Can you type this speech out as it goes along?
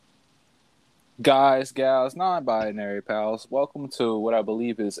Guys, gals, non-binary pals, welcome to what I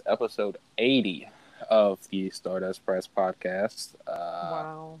believe is episode 80 of the Stardust Press podcast.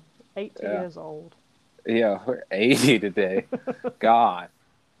 Wow, 80 Yeah, years old. yeah, we're 80 today. God,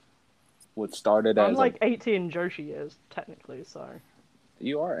 what started I'm as a like 80 in Joshi years, technically, so.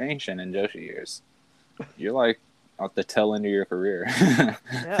 you are ancient in Joshi years. You're like at the tail end of your career.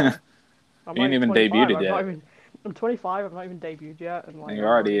 Yeah. I'm You ain't like even 25. debuted yet, I'm 25. I've not even debuted yet, and and like you're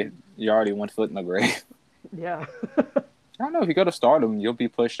I'm already already. you're already 1 foot in the grave. Yeah. I don't know if you go to Stardom, you'll be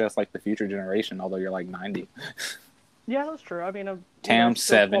pushed as like the future generation, although you're like 90. Yeah, that's true. I mean, I Tam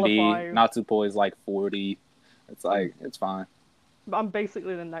still 70, qualify. Natsupo is like 40. It's I'm, like it's fine. I'm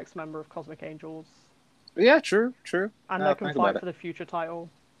basically the next member of Cosmic Angels, Yeah, true, true. and Now I can think about fight it. for the future title.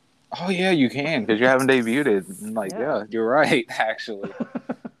 Oh yeah, you can because you haven't debuted. Like, Yeah. yeah, you're right. Actually,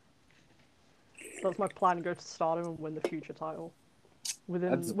 That's my plan: go to Stardom and win the future title.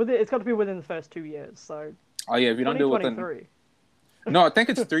 that's. It's got to be within the first 2 years. So Oh yeah, if you don't do it within. 2023. No, I think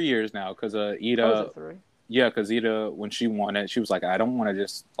it's 3 years now because Oh, is Ida. it three? Yeah, because Ida, when she won it, she was like, I don't want to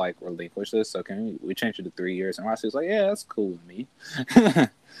just like relinquish this. So can we change it to 3 years? And Rossy was like, yeah, that's cool with me.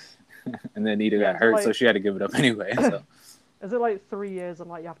 And then Ida Yeah, got is it hurt, so like she had to give it up anyway. So is it like 3 years and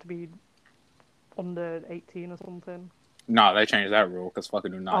like you have to be under 18 or something? no, they changed that rule because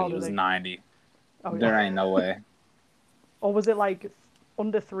fucking Oh, Unagi did was they? 90. Oh There yeah. ain't no way. Or was it like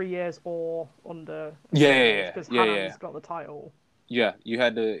under 3 years or under a Yeah, certain yeah, age? yeah, Because yeah, yeah. Hanan's got the title. Yeah, you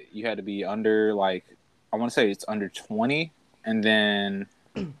had to be under like I want to say it's under 20 and then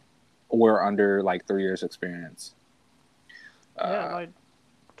or under like 3 years experience. Yeah, Uh like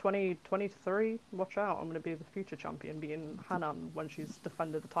 2023. Watch out! I'm gonna be the future champion, being Hanan when she's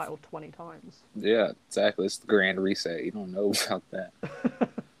defended the title 20 times. yeah, exactly. It's the grand reset. You don't know about that.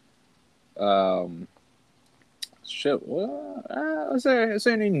 Um shit. Well, is there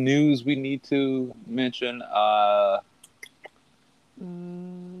any news we need to mention?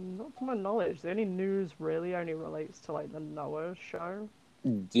 Not to my knowledge. The only news really only relates to like the Noah show.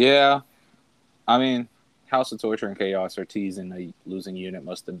 Yeah. I mean, House of Torture and Chaos are teasing a losing unit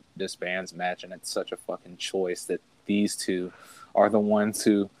must disbands match, and it's such a fucking choice that these two are the ones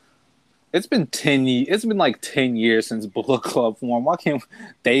who. It's been 10. It's been like 10 years since Bullet Club formed. Why can't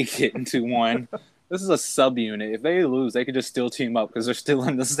they get into one? This is a sub unit. If they lose, they could just still team up because they're still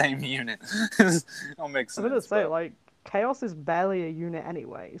in the same unit. It don't make I'm gonna sense, say but like Chaos is barely a unit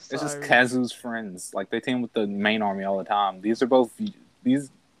anyway, it's just so Kazu's friends. Like they team with the main army all the time. These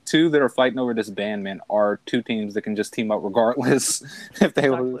two that are fighting over this bandman are two teams that can just team up regardless if they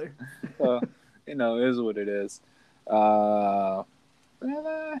lose. exactly. So, it is what it is. Uh, is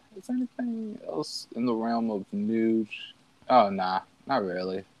there anything else in the realm of news? Oh, nah, not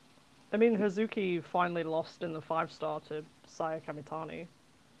really. I mean, Hazuki finally lost in the 5-star to Saya Kamitani.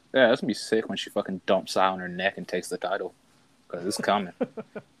 Yeah, that's gonna be sick when she fucking dumps out on her neck and takes the title. Because it's coming.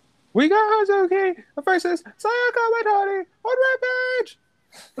 We got Hazuki versus Saya Kamitani on Rampage!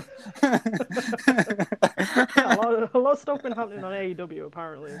 Yeah, a lot of stuff been happening on AEW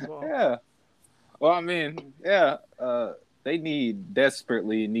apparently as well. Yeah. Well, I mean, yeah. They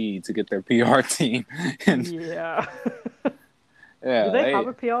desperately need to get their PR team, and Yeah. Do yeah, they have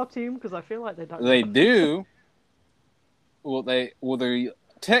a PR team? Because I feel like they don't. they do. Well,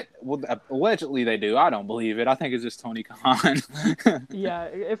 allegedly they do. I don't believe it. I think it's just Tony Khan. Yeah,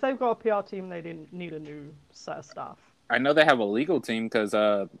 if they've got a PR team, they didn't need a new set of staff. I know they have a legal team because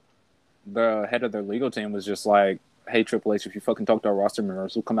the head of their legal team was just like, "Hey, Triple H, if you fucking talk to our roster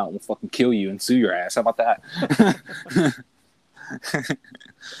members, we'll come out and we'll fucking kill you and sue your ass. How about that?"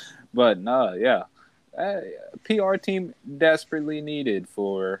 But no, yeah, PR team desperately needed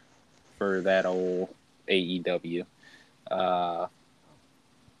for that old AEW. Uh,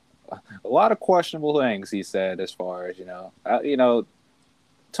 a lot of questionable things he said as far as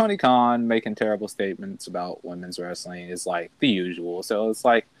Tony Khan making terrible statements about women's wrestling is like the usual. So it's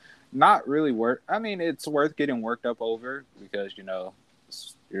like not really worth. I mean, it's worth getting worked up over because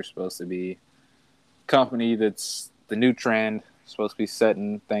you're supposed to be a company that's the new trend, supposed to be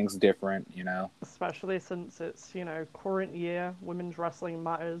setting things different. Especially since it's, current year, women's wrestling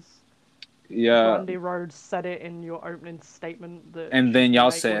matters. Yeah, Brandy Rhodes said it in your opening statement that and she's then going to y'all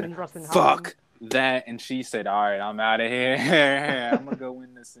make said, women's wrestling happen. "Fuck that," and she said, "All right, I'm out of here. I'm gonna go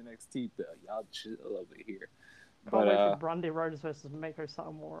win this NXT belt. Y'all chill over here." Can't But wait for Brandy Rhodes versus Meiko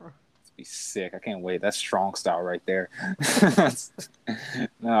Satomura. it's be sick. I can't wait. That's strong style right there.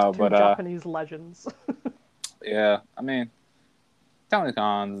 No, Two but Japanese legends. yeah. I mean, Tony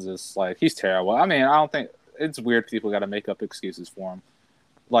Khan's just like he's terrible. I mean, I don't think it's weird people got to make up excuses for him.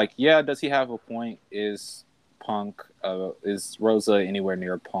 Like, yeah, does he have a point? Is Punk? Is Rosa anywhere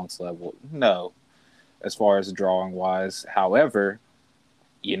near Punk's level? No, as far as drawing wise. However,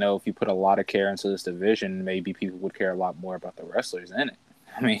 if you put a lot of care into this division, maybe people would care a lot more about the wrestlers in it.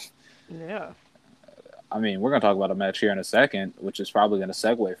 I mean, Yeah. we're going to talk about a match here in a second, which is probably going to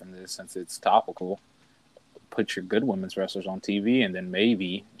segue from this since it's topical. Put your good women's wrestlers on TV, and then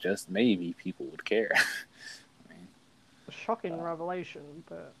maybe, just maybe, people would care. Shocking revelation,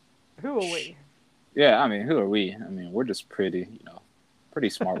 but who are we? Yeah, who are we? We're just pretty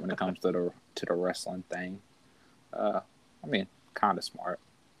smart when it comes to the wrestling thing. Kind of smart.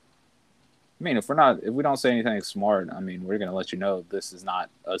 If we don't say anything smart, we're gonna let you know this is not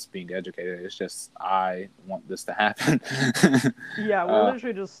us being educated. It's just I want this to happen. Yeah, we're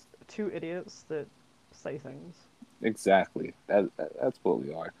literally just two idiots that say things. Exactly. That's what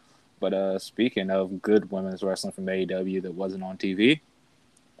we are. But speaking of good women's wrestling from AEW that wasn't on TV,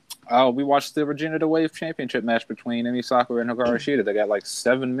 we watched the Regina the Wave Championship match between Emi Sakura and Hikaru Shida. They got like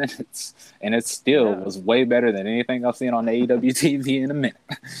 7 minutes, and it still was way better than anything I've seen on AEW TV in a minute.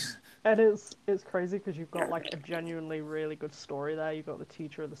 And it's crazy because you've got like a genuinely really good story there. You've got the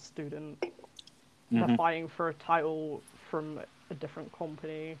teacher, the student, they're fighting for a title from a different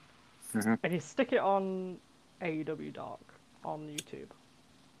company, and you stick it on AEW Dark on YouTube.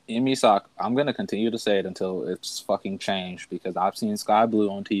 Emi Sakura, I'm gonna continue to say it until it's fucking changed because I've seen Sky Blue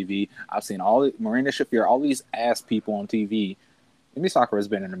on TV. I've seen Marina Shafir, all these ass people on TV. Emi Sakura has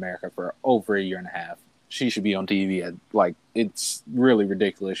been in America for over a year and a half. She should be on TV. It's really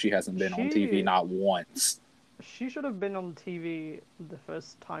ridiculous. She hasn't been on TV not once. She should have been on TV the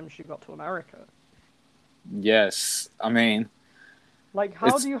first time she got to America. Yes, like,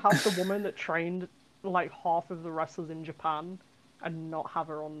 how do you have the woman that trained like half of the wrestlers in Japan and not have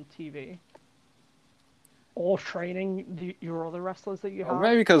her on TV? Or training your other wrestlers that you have?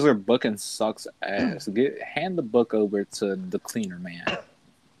 Maybe because her booking sucks ass. Hand the book over to the cleaner man.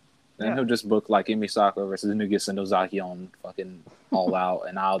 Then he'll just book like Emi Sakura versus Nugi Sendozaki on fucking All Out,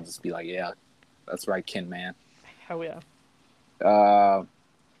 and I'll just be like, yeah, that's right, Ken Man. Hell yeah.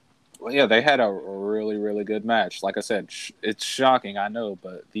 Well, yeah, they had a really, really good match. Like I said, it's shocking, I know,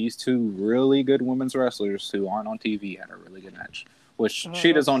 but these two really good women's wrestlers who aren't on TV had a really good match. Which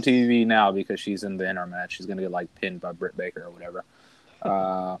Sheeta's on TV now because she's in the inner match. She's gonna get like pinned by Britt Baker or whatever.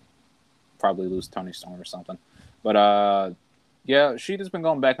 Probably lose Toni Storm or something. But yeah, Sheeta's been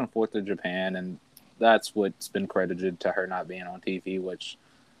going back and forth to Japan, and that's what's been credited to her not being on TV. Which,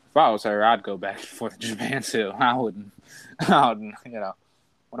 if I was her, I'd go back and forth to Japan too. I wouldn't,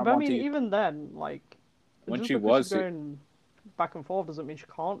 When but even then, like, when just she because was she's going back and forth doesn't mean she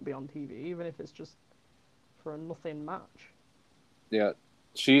can't be on TV, even if it's just for a nothing match. Yeah,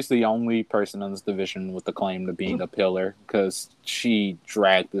 she's the only person in this division with the claim to being a pillar because she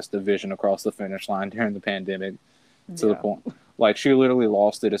dragged this division across the finish line during the pandemic to the point. Like, she literally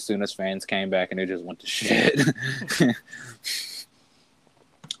lost it as soon as fans came back and it just went to shit.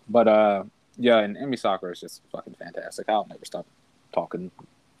 But, yeah, and Emi Sakura is just fucking fantastic. I'll never stop talking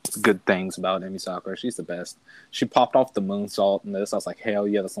good things about Emi Sakura. She's the best. She popped off the moonsault in this. I was like, hell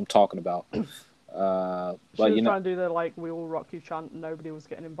yeah, that's what I'm talking about. She was trying to do the, like, we all rock you chant, nobody was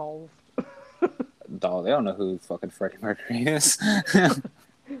getting involved. Dog, they don't know who fucking Freddie Mercury is.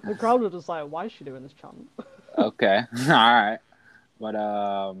 The crowd was just like, why is she doing this chant? Okay, alright. But,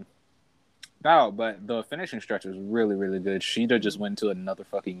 no, but the finishing stretch was really, really good. Sheeta just went to another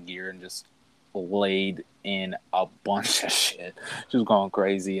fucking gear and just laid in a bunch of shit. She was going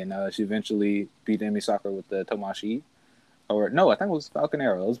crazy, and she eventually beat Emi Sakura with the Tomashi. Or, no, I think it was Falcon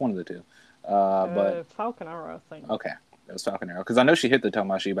Arrow. It was one of the two. But Falcon Arrow, I think. Okay, it was Falcon Arrow. Because I know she hit the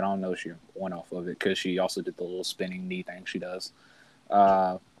Tomashi, but I don't know if she went off of it, because she also did the little spinning knee thing she does.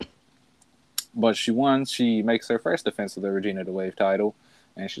 But she won. She makes her first defense of the Regina the Wave title.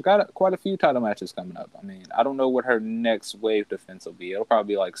 And she's got quite a few title matches coming up. I don't know what her next wave defense will be. It'll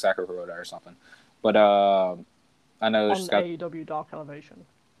probably be like Sakura Hirota or something. But I know she's got AEW Dark Elevation.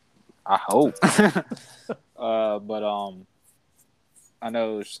 I hope. But I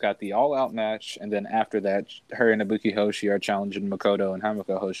know she's got the All Out match, and then after that, her and Ibuki Hoshi are challenging Makoto and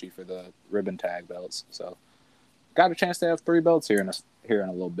Hamako Hoshi for the ribbon tag belts. So, got a chance to have 3 belts here in a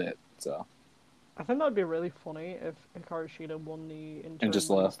little bit. So. I think that'd be really funny if Hikaru Shida won the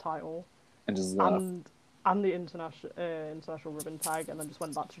interim title and just left, and the international ribbon tag, and then just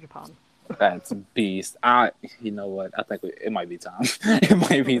went back to Japan. That's beast. You know what? I think it might be time. It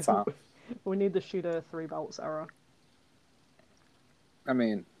might be time. We need the Shida 3 belts era.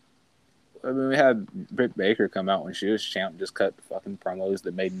 We had Britt Baker come out when she was champ, just cut fucking promos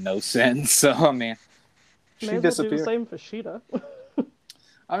that made no sense. So she disappeared. Do the same for Shida.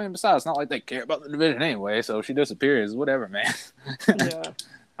 I mean, besides, it's not like they care about the division anyway, so if she disappears, whatever, man. Yeah.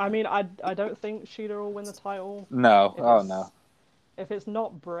 I mean, I don't think Sheeta will win the title. No. If Oh, it's no. if it's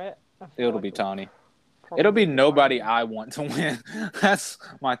not Britt, I feel It'll like be it'll Tony. It'll probably be be nobody Tony. I want to win. That's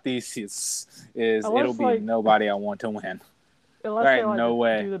my thesis, is Unless, it'll be like, nobody I want to win. unless There they ain't like no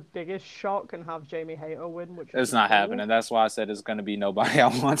way. do the biggest shock and have Jamie Hayter win, which would It's be not cool. happening. That's why I said it's going to be nobody I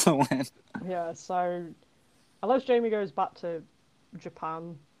want to win. Yeah, so unless Jamie goes back to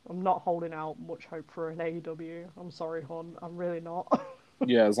Japan, I'm not holding out much hope for an AEW. I'm sorry, hon. I'm really not.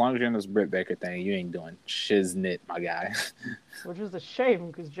 Yeah, as long as you're in this Britt Baker thing, you ain't doing shiznit, my guy. Which is a shame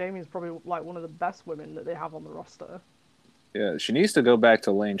because Jamie's probably like one of the best women that they have on the roster. Yeah, she needs to go back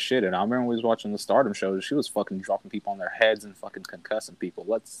to laying shit. And I remember when we was watching the Stardom show, she was fucking dropping people on their heads and fucking concussing people.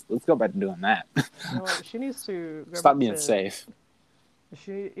 Let's go back to doing that. You know, like, she needs to go Stop back being to, safe.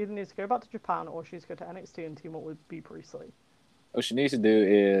 She either needs to go back to Japan or she needs to go to NXT and team up with Bea Priestley. What she needs to do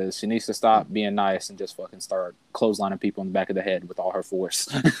is she needs to stop being nice and just fucking start clotheslining people in the back of the head with all her force.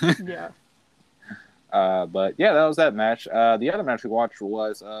 Yeah. But yeah, that was that match. The other match we watched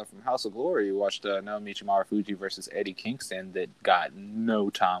was from House of Glory. We watched Naomichi Marufuji versus Eddie Kingston that got no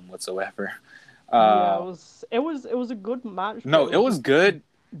time whatsoever. Yeah, it was a good match. No, it was good,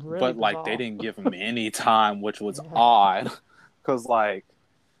 really but like bizarre. they didn't give him any time, which was odd. Because like,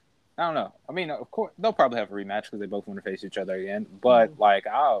 I don't know. I mean, of course they'll probably have a rematch because they both want to face each other again. But like,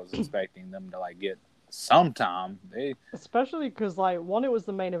 I was expecting them to like get some time. Especially because like one, it was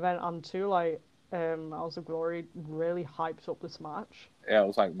the main event, and two, like House of Glory really hyped up this match. Yeah, it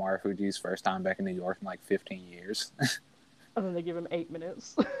was like Marufuji's first time back in New York in like 15 years. And then they give him 8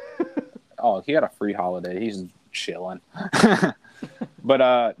 minutes. Oh, he had a free holiday. He's chilling.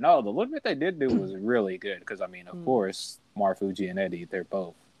 But no, the little bit they did do was really good because I mean, of course, Marufuji and Eddie, they're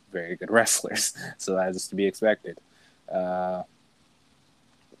both very good wrestlers, so that is to be expected. They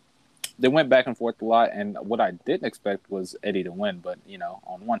went back and forth a lot, and what I didn't expect was Eddie to win. But you know,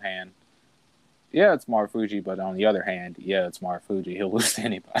 on one hand, yeah, it's Marufuji, but on the other hand, yeah, it's Marufuji. He'll lose to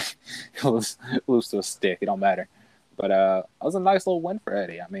anybody. He'll lose to a stick. It don't matter. But it was a nice little win for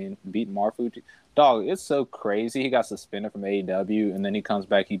Eddie. I mean, beating Marufuji. Dog, it's so crazy. He got suspended from AEW, and then he comes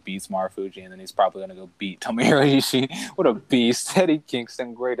back, he beats Marufuji, and then he's probably going to go beat Tomohiro Ishii. What a beast. Eddie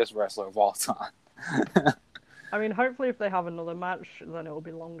Kingston, greatest wrestler of all time. I mean, hopefully if they have another match, then it'll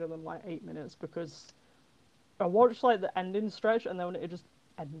be longer than like 8 minutes, because I watched like the ending stretch, and then it just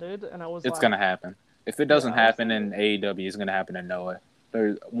ended, and I was It's like... going to happen. If it doesn't happen in AEW, it's going to happen in Noah.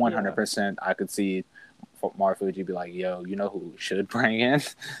 There's 100% I could see Marufuji be like, yo, you know who we should bring in?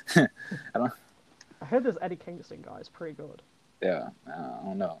 I heard this Eddie Kingston guy is pretty good. Yeah, I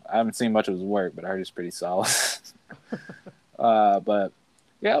don't know. I haven't seen much of his work, but I heard he's pretty solid. But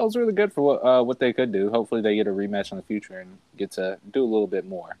yeah, it was really good for what they could do. Hopefully they get a rematch in the future and get to do a little bit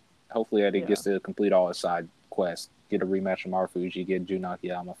more. Hopefully Eddie gets to complete all his side quests, get a rematch from Marufuji, get Jun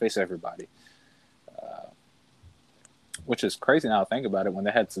Akiyama, face everybody. Which is crazy now to think about it. When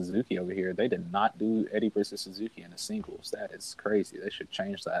they had Suzuki over here, they did not do Eddie versus Suzuki in a singles. That is crazy. They should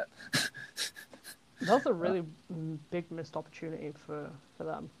change that. That's a really big missed opportunity for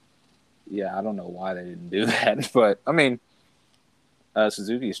them. Yeah, I don't know why they didn't do that. But, I mean,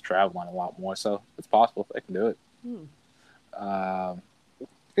 Suzuki's traveling a lot more, so it's possible they can do it.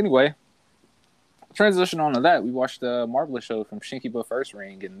 Anyway, transition on to that, we watched the Marvelous show from Shinkiba First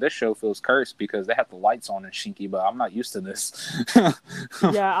Ring, and this show feels cursed because they have the lights on in Shinkiba. I'm not used to this.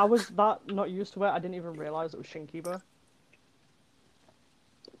 Yeah, I was not used to it. I didn't even realize it was Shinkiba.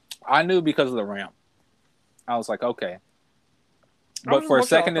 I knew because of the ramp. I was like, okay. But for a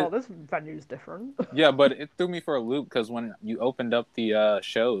second, this venue's different. Yeah, but it threw me for a loop because when you opened up the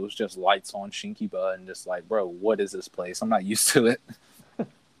show, it was just lights on Shinkiba, and just like, bro, what is this place? I'm not used to it.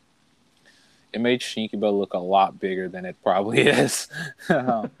 It made Shinkiba look a lot bigger than it probably is.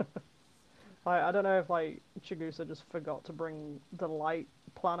 I don't know if like Chigusa just forgot to bring the light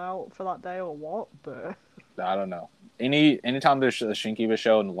plan out for that day or what, but I don't know. Anytime there's a Shinkiba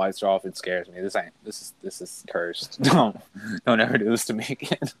show and the lights are off, it scares me. This is cursed. Don't ever do this to me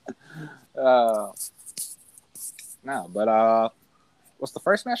again. No, but what's the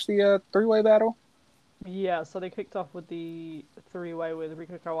first match? The 3-way battle? Yeah, so they kicked off with the 3-way with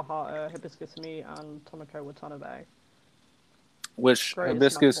Rika Kawahata, Hibiscus Me, and Tomoko Watanabe. Which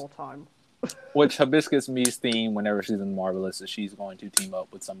Hibiscus Me's theme whenever she's in Marvelous is she's going to team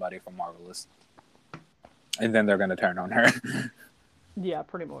up with somebody from Marvelous. And then they're going to turn on her. Yeah,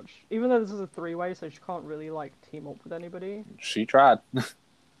 pretty much. Even though this is a 3-way, so she can't really like team up with anybody. She tried.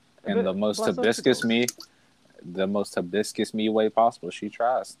 And the most Hibiscus Me way possible, she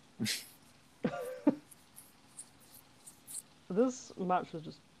tries. This match was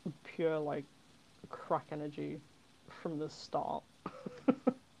just pure like crack energy from the start.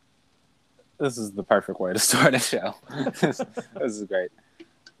 This is the perfect way to start a show. This is great.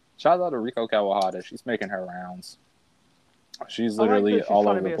 Shout out to Riko Kawahata. She's making her rounds. She's literally she's all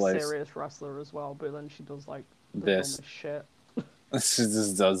trying over to be the place. a serious wrestler as well, but then she does like the This shit. She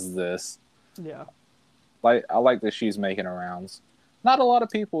just does this. Yeah. Like I like that she's making her rounds. Not a lot of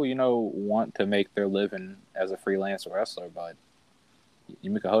people, want to make their living as a freelance wrestler, but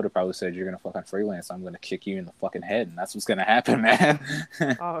Yumika Hoda probably said, "You're gonna fucking freelance. I'm gonna kick you in the fucking head," and that's what's gonna happen, man.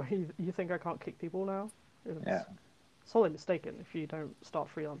 Oh, you think I can't kick people now? Yeah. Sorely mistaken if you don't start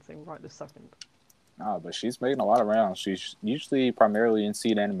freelancing right this second. Oh, but she's making a lot of rounds. She's usually primarily in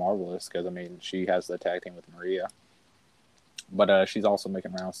Cena and Marvelous because she has the tag team with Maria. But she's also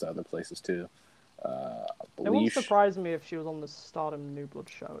making rounds to other places too. I believe it wouldn't surprise me if she was on the Stardom New Blood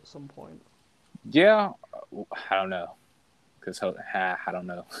show at some point. Yeah, I don't know, because I don't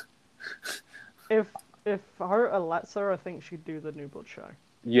know. if her lets her, I think she'd do the New Blood show.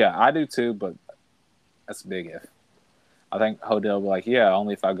 Yeah, I do too, but that's a big if. I think Hoda will be like, yeah,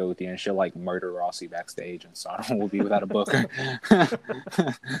 only if I go with you, and she'll like murder Rossi backstage, and Stardom will be without a booker.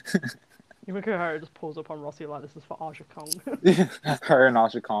 Yumika Hoda just pulls up on Rossi like this is for Aja Kong. Her and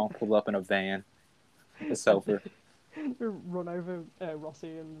Aja Kong pull up in a van. A selfie. Run over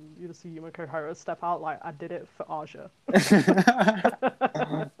Rossi, and you just see Yumiko Hoda step out like, I did it for Aja.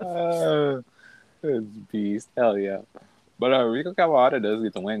 It's beast. Hell yeah. But Riko Kawahata does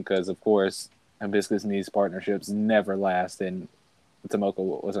get the win because, of course, Hibiscus Knees partnerships never last, and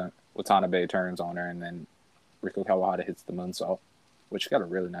Tomoka Watanabe turns on her, and then Riko Kawahata hits the moonsault, which got a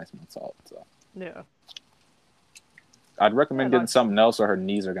really nice moonsault. So yeah. I'd recommend getting something else, or her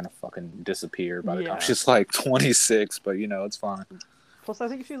knees are gonna fucking disappear by the time she's like 26. But it's fine. Plus, I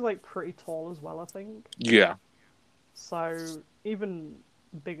think she's like pretty tall as well. I think. Yeah. So even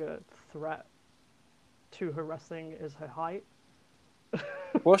bigger threat to her wrestling is her height.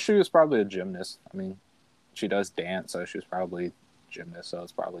 Well, she was probably a gymnast. She does dance, so she was probably a gymnast, so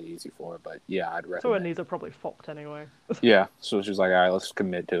it's probably easy for her. But yeah, I'd recommend. So her knees are probably fucked anyway. Yeah, so she's like, all right, let's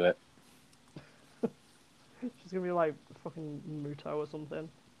commit to it. She's gonna be like fucking Muto or something.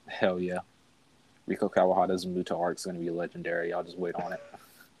 Hell yeah. Riko Kawahata's Muto arc's gonna be legendary. I'll just wait on it.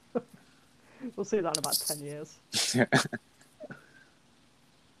 We'll see that in about 10 years.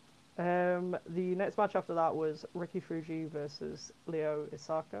 The next match after that was Ricky Fuji versus Leo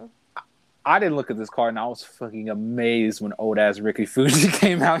Isaka. I didn't look at this card, and I was fucking amazed when old-ass Ricky Fuji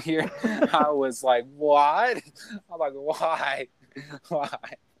came out here. I was like, what? I'm like, why? Why?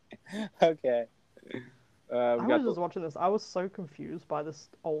 Okay. I was just watching this. I was so confused by this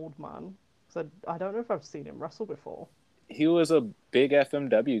old man. So I don't know if I've seen him wrestle before. He was a big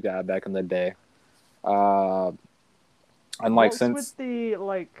FMW guy back in the day. And What's with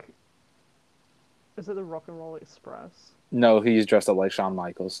the is it the Rock and Roll Express? No, he's dressed up like Shawn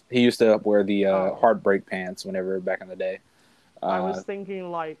Michaels. He used to wear the heartbreak pants whenever back in the day. I was thinking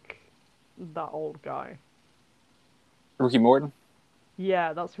like that old guy. Ricky Morton?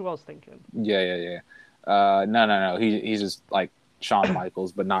 Yeah, that's who I was thinking. Yeah. No. He's just like Shawn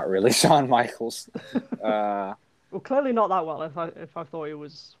Michaels, but not really Shawn Michaels. Well, clearly not that well. If I thought he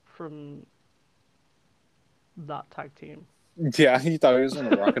was from that tag team. Yeah, he thought he was from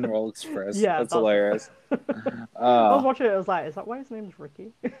the Rock and Roll Express. Yeah, that's hilarious. I was watching it. I was like, is that why his name's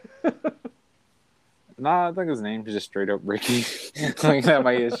Ricky? Nah, I think his name is just straight up Ricky. Like that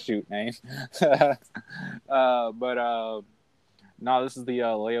might be his shoot name. No, this is the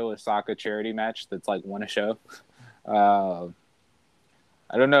Leo Osaka charity match that's like won a show. I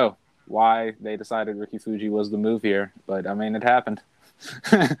don't know why they decided Ricky Fuji was the move here, but it happened.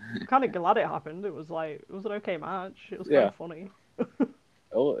 I'm kind of glad it happened. It was an okay match. It was kind of funny. It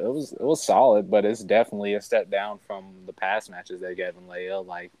was solid, but it's definitely a step down from the past matches they gave in Leo.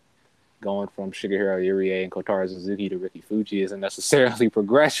 Like going from Shigehiro Irie and Kotaro Suzuki to Ricky Fuji isn't necessarily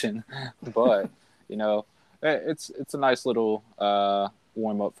progression, but it's a nice little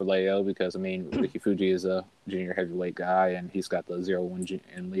warm up for Leo because Ricky Fuji is a junior heavyweight guy and he's got the 0-1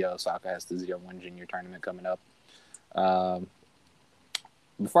 and Leo Osaka has the 0-1 junior tournament coming up.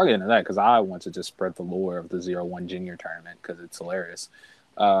 Before I get into that, because I want to just spread the lore of the 0-1 junior tournament because it's hilarious.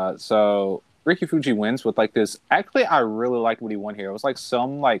 So Ricky Fuji wins with like this. Actually, I really liked what he won here. It was like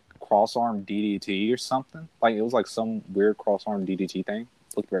some like cross arm DDT or something. Like it was like some weird cross arm DDT thing.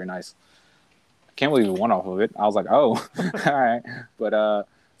 It looked very nice. I can't believe he won off of it. I was like, oh, all right. But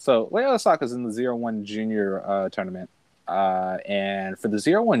so Leo Osaka's in the 0-1 junior tournament. And for the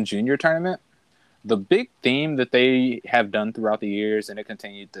 0-1 junior tournament, the big theme that they have done throughout the years, and it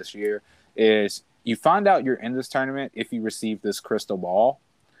continued this year, is you find out you're in this tournament if you receive this crystal ball,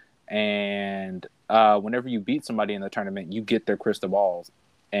 and whenever you beat somebody in the tournament, you get their crystal balls.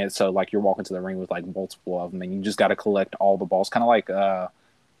 And so like you're walking to the ring with like multiple of them, and you just got to collect all the balls, kind of like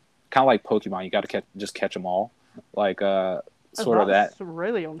Pokemon. You got to catch them all, like sort of that. That's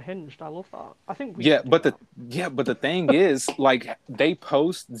really unhinged. I love that. I think we Yeah, should do but the thing is, like they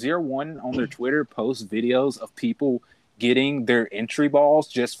post 0-1 on their Twitter, post videos of people getting their entry balls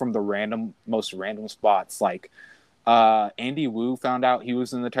just from the most random spots. Like Andy Wu found out he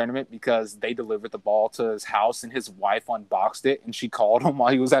was in the tournament because they delivered the ball to his house and his wife unboxed it and she called him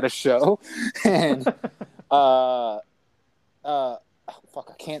while he was at a show. And fuck,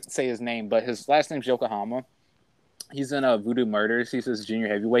 I can't say his name, but his last name's Yokohama. He's in Voodoo Murders. He's this junior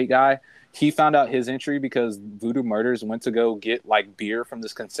heavyweight guy. He found out his entry because Voodoo Murders went to go get like beer from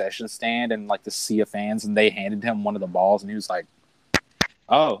this concession stand and like the sea of fans, and they handed him one of the balls, and he was like,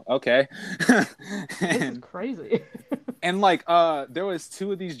 "Oh, okay." This is crazy. And like, there was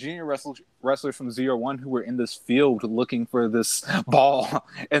two of these junior wrestlers from 0-1 who were in this field looking for this ball,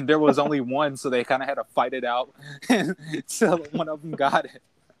 and there was only one, so they kind of had to fight it out until one of them got it.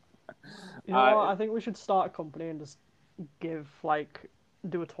 You know what? I think we should start a company and just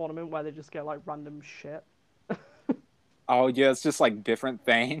do a tournament where they just get like random shit. Oh yeah, it's just like different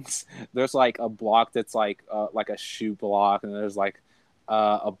things. There's like a block that's like a shoe block, and there's like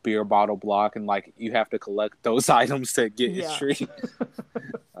a beer bottle block, and like you have to collect those items to get entry.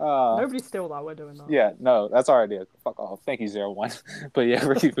 Nobody steal that. We're doing that. Yeah, no, that's our idea. Fuck off. Thank you, 0-1. But yeah,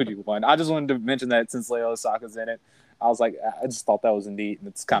 Ricky Fuji won. I just wanted to mention that since Leo Osaka's in it. I was like, I just thought that was neat, and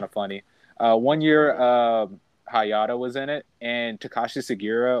it's kind of funny. One year, Hayata was in it, and Takashi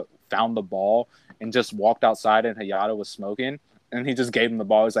Sugiura found the ball and just walked outside, and Hayata was smoking, and he just gave him the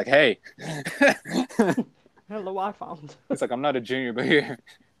ball. He's like, "Hey." Hello, I found. It's like, I'm not a junior, but here.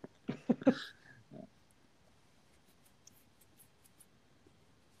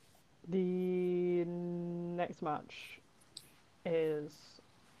 The next match is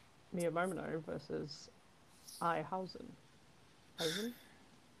Mia Momono versus Ai Hausen.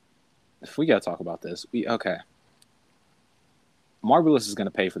 If we gotta talk about this, okay. Marvelous is gonna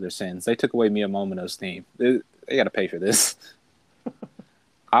pay for their sins. They took away Mia Momono's theme. They gotta pay for this.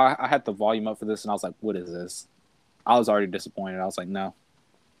 I had the volume up for this, and I was like, "What is this?" I was already disappointed. I was like, "No."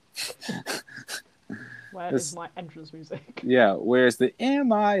 Where is my entrance music? Yeah, where's the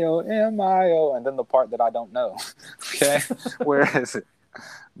M-I-O, M-I-O, and then the part that I don't know. Okay, where is it?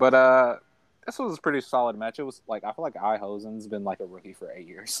 But this was a pretty solid match. It was like, I feel like Ai Hosen's been like a rookie for 8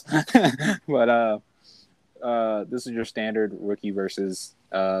 years. But this is your standard rookie versus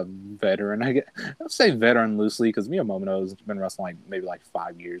veteran. I'll say veteran loosely because Mia Momono's been wrestling like maybe like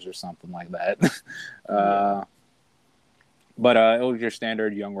 5 years or something like that. But it was your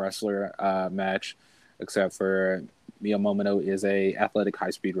standard young wrestler match, except for Mia Momono is a athletic high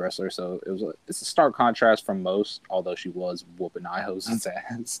speed wrestler, so it's a stark contrast from most. Although she was whooping Ai Hosen's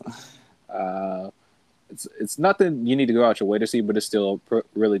ass. It's nothing you need to go out your way to see, but it's still a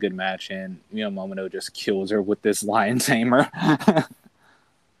really good match, and Mia Momono just kills her with this lion tamer. I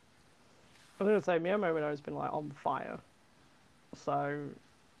was gonna say Mia Momono has been like on fire, so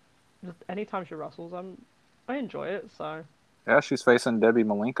just anytime she wrestles, I enjoy it. So yeah, she's facing Debbie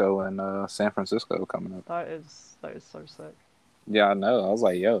Malenko in San Francisco coming up. That is so sick. Yeah, I know. I was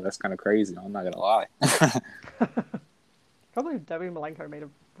like, yo, that's kind of crazy. I'm not gonna lie. Probably Debbie Malenko made a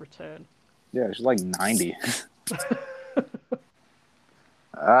return. Yeah, she's like 90.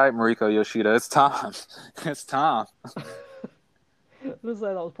 All right, Mariko Yoshida, it's time. It's time. I was say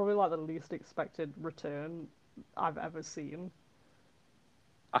that was probably like the least expected return I've ever seen.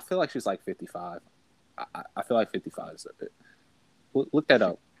 I feel like she's like 55. I feel like 55 is it. Look that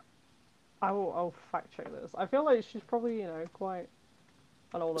up. I'll fact check this. I feel like she's probably quite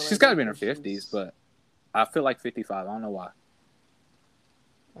an older. She's got to be in her 50s, but I feel like 55. I don't know why.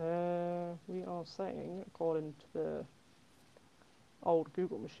 We are saying, according to the old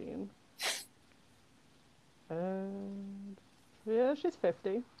Google machine, and yeah, she's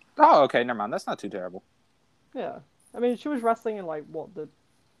 50. Oh, okay, never mind. That's not too terrible. Yeah, I mean, she was wrestling in like the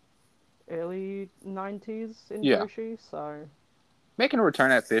early 90s in Yeah. Joshi, so making a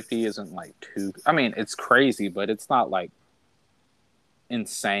return at 50 isn't like too. I mean, it's crazy, but it's not like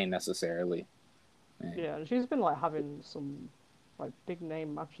insane necessarily. Yeah, and she's been like having some like big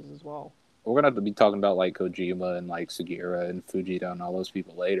name matches as well. We're gonna have to be talking about like Kojima and like Sugiura and Fujita and all those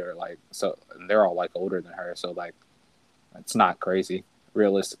people later. Like, so they're all like older than her, so like it's not crazy.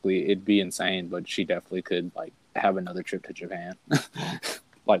 Realistically, it'd be insane, but she definitely could like have another trip to Japan.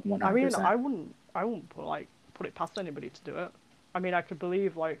 Like 100%. I mean, I wouldn't put it past anybody to do it. I mean, I could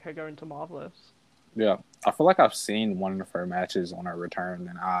believe like her going to Marvelous. Yeah, I feel like I've seen one of her matches on her return,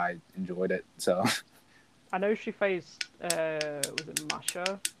 and I enjoyed it. So I know she faced was it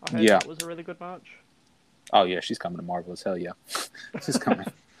Masha? I heard yeah. that was a really good match. Oh yeah, she's coming to Marvelous. Hell yeah, she's coming.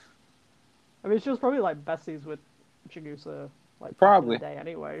 I mean, she was probably like besties with Chigusa like back in the Probably, day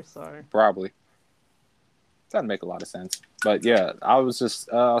anyway. So probably. That'd make a lot of sense. But yeah, I was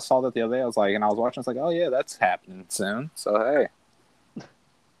just I saw that the other day. I was like, and I was watching. I was like, oh yeah, that's happening soon. So hey,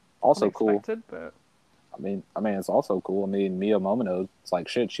 also cool. unexpected, but I mean, it's also cool. I mean, Mia Momino, it's like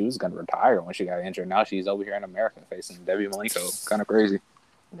shit. She was gonna retire when she got injured. Now she's over here in America facing Debbie Malenko. Kind of crazy.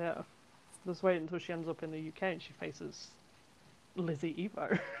 yeah, just wait until she ends up in the UK and she faces Lizzie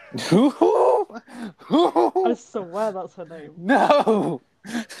Evo. I swear that's her name. No.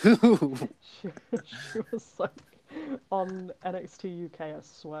 She was like on NXT UK. I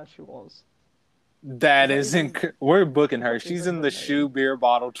swear she was. That is we're booking her. She's in the name? shoe beer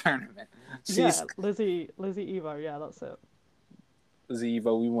bottle tournament. She's Lizzie Evo. Yeah, that's it.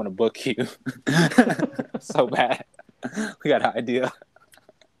 Ziva, we want to book you so bad. We got an idea.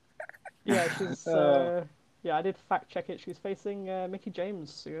 Yeah, she's. Yeah, I did fact check it. She's facing Mickey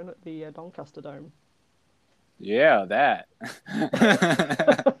James soon at the Doncaster Dome. Yeah, that.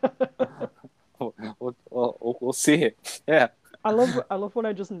 we'll see it. Yeah. I love when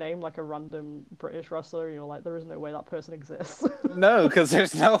I just name like a random British wrestler. You know, like there is no way that person exists. No, because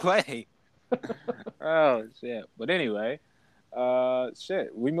there's no way. Oh shit! But anyway,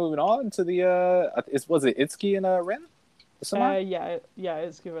 shit. We moving on to the was it Itsuki and Ren? Yeah,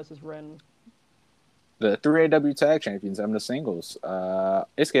 Itsuki versus Ren. The 3AW Tag Champions having the singles. Itsuki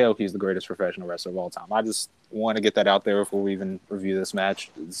Aoki is the greatest professional wrestler of all time. I just want to get that out there before we even review this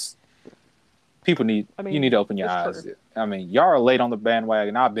match. You need to open your eyes. True. I mean, y'all are late on the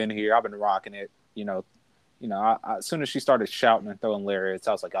bandwagon. I've been here. I've been rocking it. As soon as she started shouting and throwing lariats,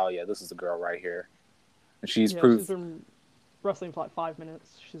 I was like, oh yeah, this is the girl right here. And she's proof. She's been wrestling for like 5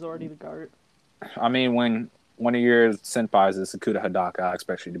 minutes. She's already the GOAT. I mean, when one of your senpais is Sakuda Hidaka, I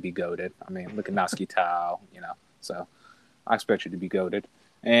expect you to be goated. I mean, look at Natsuki Tao, so I expect you to be goated.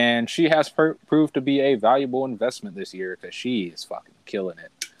 And she has proved to be a valuable investment this year because she is fucking killing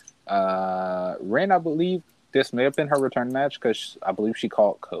it. Ren, I believe this may have been her return match because I believe she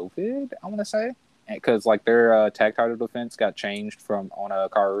caught COVID, I want to say. Because like their tag title defense got changed from on a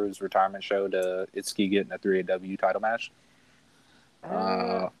Karu's retirement show to Itsuki getting a 3AW title match.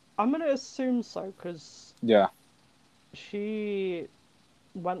 I'm gonna assume so because yeah, she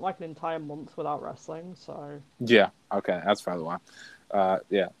went like an entire month without wrestling. So yeah, okay, that's probably why.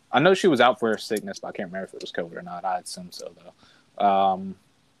 Yeah, I know she was out for her sickness, but I can't remember if it was COVID or not. I assume so though.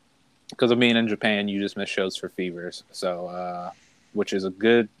 Because of being in Japan, you just miss shows for fevers, so which is a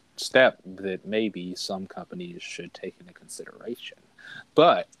good step that maybe some companies should take into consideration.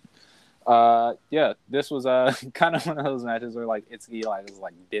 But yeah, this was kind of one of those matches where like Itsuki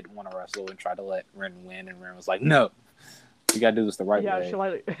didn't want to wrestle and tried to let Ren win, and Ren was like, "No, you gotta do this the right way."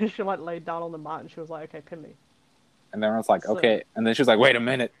 Yeah, she laid down on the mat and she was like, "Okay, pin me." And then Ren's like, "Okay," and then she was like, "Wait a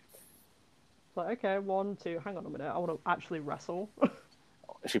minute." Like, okay, 1, 2, hang on a minute, I want to actually wrestle.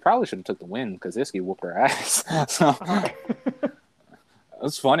 She probably should have took the win because Itsuki whooped her ass. So. It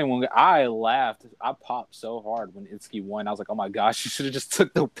was funny when I laughed. I popped so hard when Itsuki won. I was like, "Oh my gosh, she should have just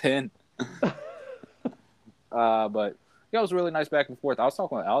took the pin." But yeah, it was really nice back and forth. I was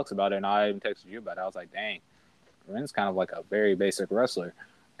talking with Alex about it, and I even texted you about it. I was like, "Dang, Ren's kind of like a very basic wrestler,"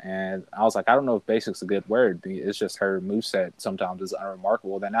 and I was like, "I don't know if basic's a good word. It's just her moveset sometimes is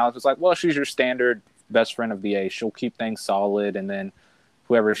unremarkable." Then Alex was like, "Well, she's your standard best friend of VA. She'll keep things solid, and then."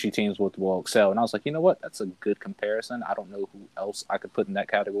 Whoever she teams with will excel. And I was like, you know what? That's a good comparison. I don't know who else I could put in that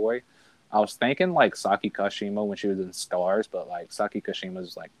category. I was thinking like Saki Kashima when she was in Stars, but like Saki Kashima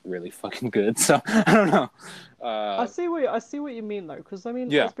is like really fucking good. So I don't know. I see what you mean though, because I mean,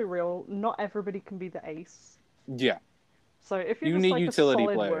 let's be real. Not everybody can be the ace. Yeah. So if you're just like utility a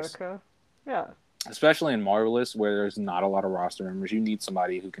solid players. Worker, yeah. Especially in Marvelous, where there's not a lot of roster members, you need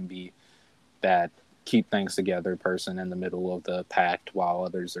somebody who can be that keep things together person in the middle of the pact while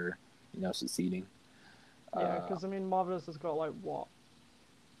others are, succeeding. Yeah, because I mean, Marvelous has got like what,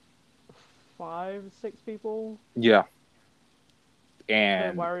 5, 6 people. Yeah.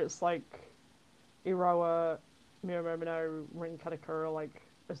 And where it's like Iroha, Mio Momino, Rin Kadokura like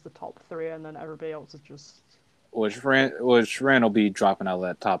as the top 3, and then everybody else is just. Which Ren will be dropping out of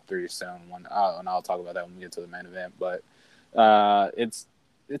that top 3 soon. And I'll talk about that when we get to the main event. But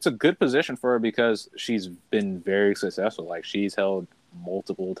it's a good position for her because she's been very successful. Like she's held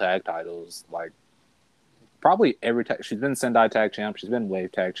multiple tag titles. Like probably every tag. She's been Sendai tag champ. She's been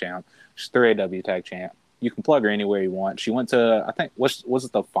Wave tag champ. She's 3AW tag champ. You can plug her anywhere you want. She went to, I think, was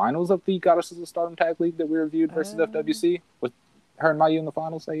it the finals of the Goddesses of Stardom Tag League that we reviewed versus FWC? Was her and Mayu in the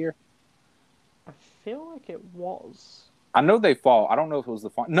finals that year? I feel like it was. I know they fought. I don't know if it was the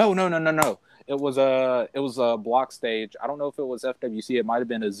final. No. It was a block stage. I don't know if it was FWC. It might have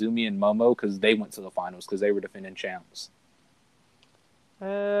been Azumi and Momo because they went to the finals because they were defending champs.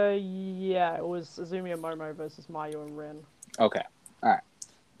 Yeah, it was Azumi and Momo versus Mayu and Rin. Okay, all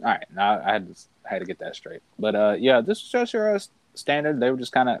right. Now I had to get that straight. But yeah, this was just your standard. They were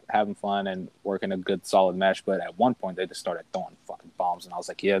just kind of having fun and working a good, solid match. But at one point, they just started throwing fucking bombs, and I was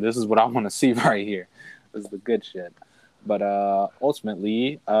like, yeah, this is what I want to see right here. This is the good shit. But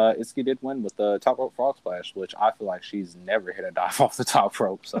ultimately, Itsuki did win with the top rope frog splash, which I feel like she's never hit a dive off the top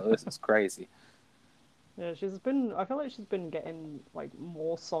rope. So this is crazy. Yeah, I feel like she's been getting like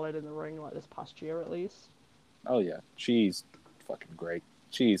more solid in the ring like this past year at least. Oh yeah, she's fucking great.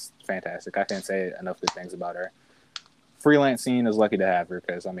 She's fantastic. I can't say enough good things about her. Freelance scene is lucky to have her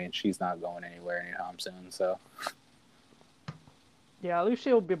because I mean she's not going anywhere anytime soon. So yeah, at least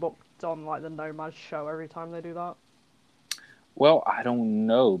she'll be booked on like the Nomad show every time they do that. Well, I don't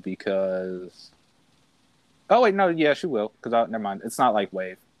know because. Oh wait, no, yeah, she will. Because never mind, it's not like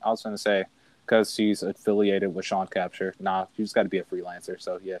Wave. I was going to say because she's affiliated with Sean Capture. Nah, she's got to be a freelancer.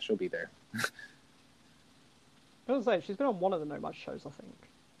 So yeah, she'll be there. I was say she's been on one of the Nomad shows, I think.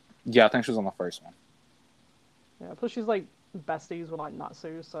 Yeah, I think she was on the first one. Yeah, plus she's like besties with like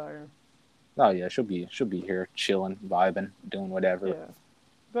Natsu, so. Oh yeah, she'll be here chilling, vibing, doing whatever. Yeah,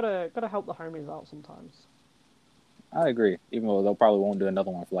 gotta help the homies out sometimes. I agree. Even though they'll probably won't do another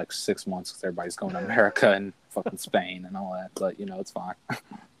one for like 6 months because everybody's going to America and fucking Spain and all that. But it's fine.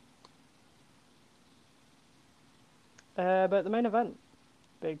 But the main event,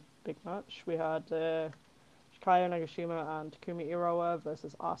 big match. We had Shikaya Nagashima and Takumi Iroha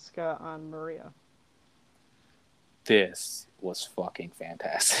versus Asuka and Maria. This was fucking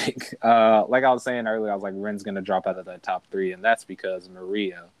fantastic. Like I was saying earlier, I was like, Ren's gonna drop out of the top 3, and that's because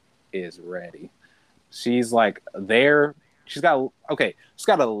Maria is ready. She's like there. She's got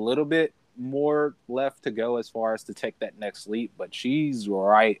a little bit more left to go as far as to take that next leap, but she's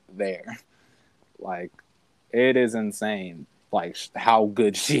right there. Like, it is insane, like how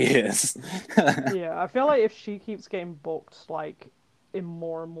good she is. Yeah, I feel like if she keeps getting booked like in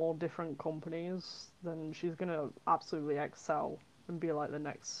more and more different companies, then she's gonna absolutely excel and be like the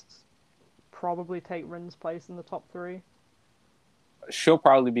next. Probably take Rin's place in the top 3. She'll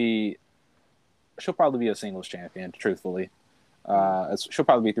probably be a singles champion, truthfully. She'll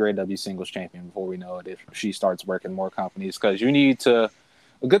probably be 3AW singles champion before we know it if she starts working more companies. Because you need to.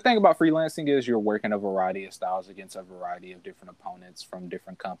 A good thing about freelancing is you're working a variety of styles against a variety of different opponents from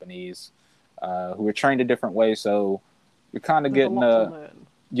different companies who are trained a different way. So you're kind of getting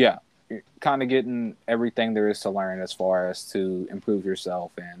you're kind of getting everything there is to learn as far as to improve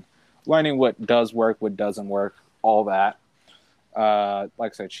yourself and learning what does work, what doesn't work, all that.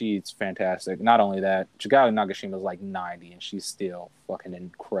 Like I said, she's fantastic. Not only that, Chigao Nagashima is like 90 and she's still fucking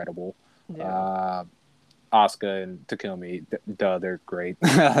incredible. Yeah. Asuka and Takumi, they're great.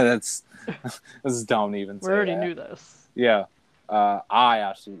 This don't even say we already that. Knew this. Yeah. I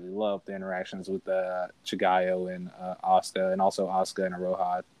absolutely love the interactions with Chigayo and Asuka, and also Asuka and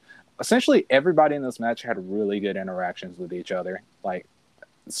Iroha. Essentially, everybody in this match had really good interactions with each other. Like,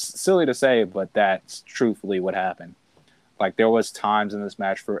 silly to say, but that's truthfully what happened. Like, there was times in this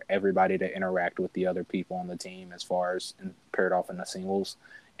match for everybody to interact with the other people on the team as far as paired off in the singles,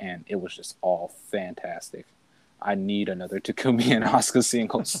 and it was just all fantastic. I need another Takumi and Asuka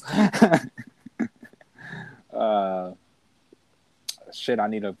singles. Shit, I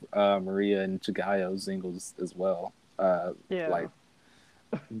need a Maria and Chigayo singles as well. Like,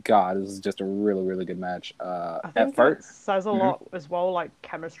 God, this is just a really, really good match. I think it says a lot as well, like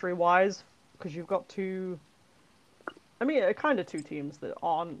chemistry-wise, because you've got two teams that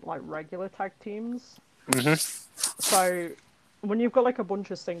aren't like regular tag teams. So when you've got like a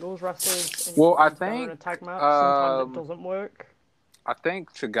bunch of singles wrestlers and in a tag match, sometimes it doesn't work. I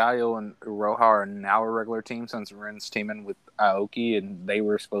think Chigayo and Iroha are now a regular team since Ren's teaming with Aoki, and they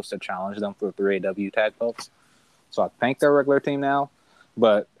were supposed to challenge them for 3AW tag belts. So I think they're a regular team now,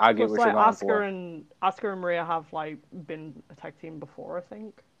 but I get what you're going for. Asuka and Maria have like been a tag team before, I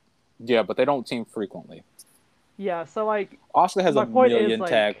think. Yeah, but they don't team frequently. Yeah, so like Asuka has a million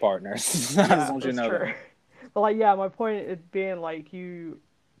tag partners. I just want you to know that. But like, yeah, my point is being like you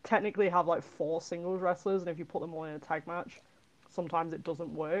technically have like 4 singles wrestlers, and if you put them all in a tag match, sometimes it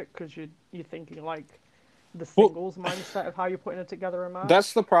doesn't work because you're thinking like the singles mindset of how you're putting it together a match.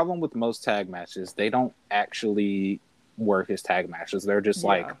 That's the problem with most tag matches. They don't actually work as tag matches. They're just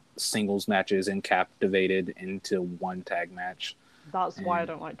like Yeah. singles matches encaptivated into one tag match. That's why I And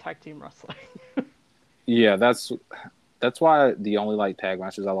don't like tag team wrestling. yeah, that's why the only like tag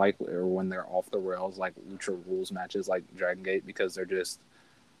matches I like are when they're off the rails, like Lucha Rules matches, like Dragon Gate, because they're just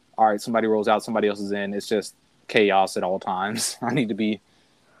all right. Somebody rolls out, somebody else is in. It's just chaos at all times. I need to be,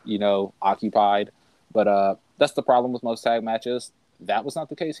 occupied. But that's the problem with most tag matches. That was not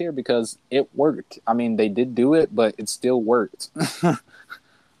the case here because it worked. I mean, they did do it, but it still worked.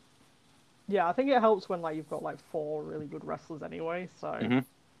 Yeah, I think it helps when like you've got like 4 really good wrestlers anyway. So, Mm-hmm.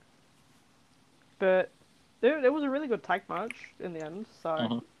 but it was a really good tag match in the end. So,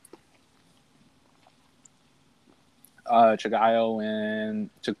 Mm-hmm. Chagayo and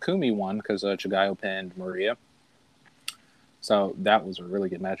Takumi won because Chagayo pinned Maria. So that was a really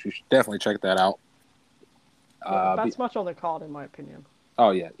good match. You should definitely check that out. best match on the card in my opinion.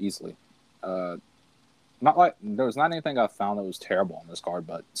 Oh yeah, easily. Not like there was not anything I found that was terrible on this card,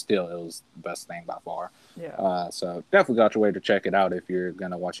 but still it was the best thing by far. Yeah. So definitely got your way to check it out if you're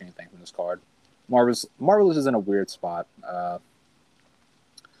gonna watch anything from this card. Marvelous is in a weird spot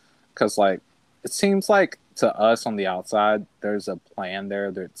because like it seems like to us on the outside there's a plan there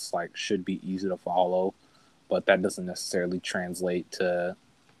that's like should be easy to follow, but that doesn't necessarily translate to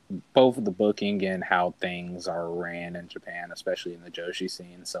both the booking and how things are ran in Japan, especially in the Joshi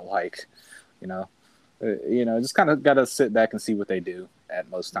scene. So like, you know, just kind of got to sit back and see what they do at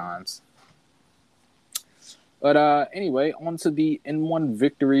most times. But anyway, on to the N1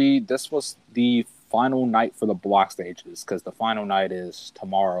 victory. This was the final night for the block stages because the final night is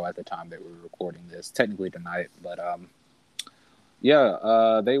tomorrow at the time that we're recording this. Technically tonight, but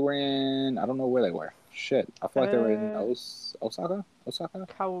they were in. I don't know where they were. Shit, I feel like they were in Osaka. Osaka.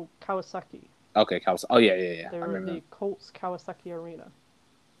 Kawasaki. Okay, Kawasaki. Oh yeah. They were at the Colts Kawasaki Arena.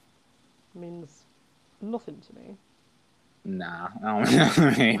 Means nothing to me. Nah, I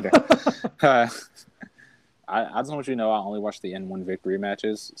don't either. I just want you to know I only watch the N1 victory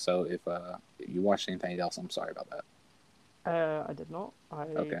matches. So if you watched anything else, I'm sorry about that. I did not. I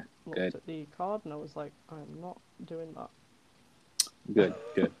looked good. at the card and I was like, I'm not doing that. Good.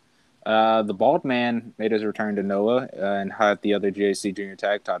 The Bald Man made his return to Noah and had the other GAC Junior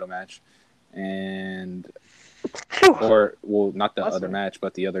Tag title match, not the other match,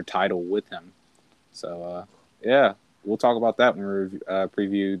 but the other title with him. So we'll talk about that when we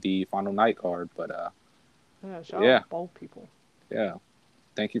preview the final night card. But shout out Bald people. Yeah.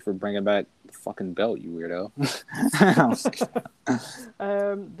 Thank you for bringing back the fucking belt, you weirdo.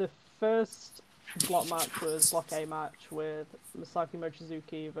 The first block match was Block A match with Masaki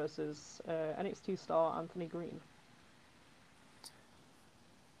Mochizuki versus NXT star Anthony Green.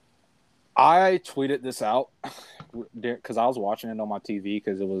 I tweeted this out because I was watching it on my TV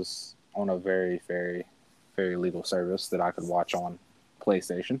because it was on a very, very, very legal service that I could watch on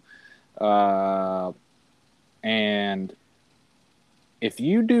PlayStation. And if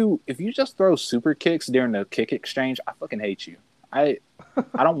you just throw super kicks during the kick exchange, I fucking hate you. I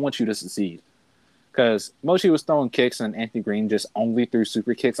don't want you to succeed. Because Mochi was throwing kicks and Anthony Green just only threw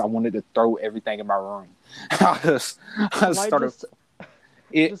super kicks. I wanted to throw everything in my room.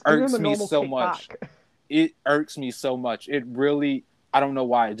 It irks me so much. It irks me so much. It really, I don't know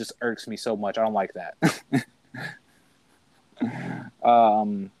why. It just irks me so much. I don't like that.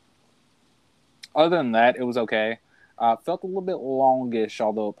 Other than that, it was okay. Felt a little bit longish,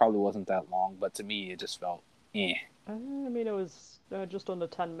 although it probably wasn't that long. But to me, it just felt eh. I mean, it was just under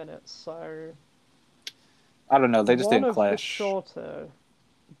 10 minutes, so... I don't know. They just didn't clash. One of the shorter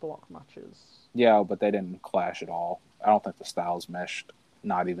block matches. Yeah, but they didn't clash at all. I don't think the styles meshed,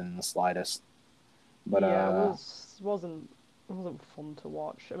 not even in the slightest. But yeah, it wasn't fun to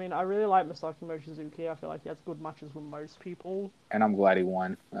watch. I mean, I really like Masaki Mochizuki. I feel like he has good matches with most people. And I'm glad he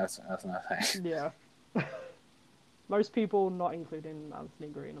won. That's another thing. Yeah. Most people, not including Anthony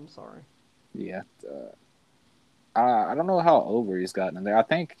Green. I'm sorry. Yeah. I don't know how over he's gotten in there. I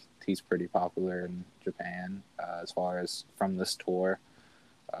think he's pretty popular in Japan as far as from this tour.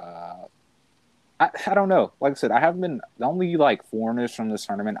 I don't know. Like I said, I haven't been the only like foreigners from this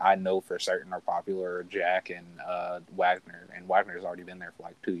tournament I know for certain are popular are Jack and Wagner, and Wagner's already been there for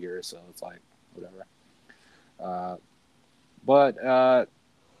like 2 years, so it's like whatever. But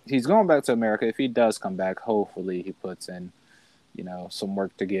he's going back to America. If he does come back, hopefully he puts in some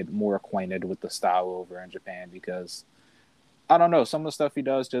work to get more acquainted with the style over in Japan, because I don't know, some of the stuff he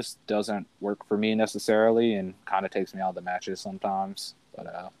does just doesn't work for me necessarily and kind of takes me out of the matches sometimes.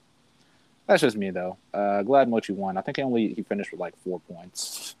 But that's just me though. Glad Mochi won. I think he finished with like 4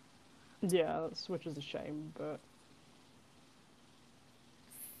 points. Yeah, which is a shame, but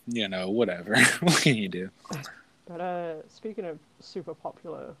whatever. What can you do? But speaking of super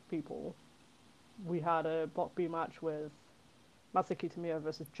popular people, we had a Block B match with Masaki Tamiya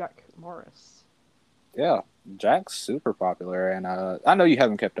versus Jack Morris. Yeah, Jack's super popular, and I know you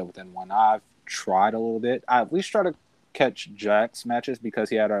haven't kept up with N1. I've tried a little bit. I at least try to catch Jack's matches because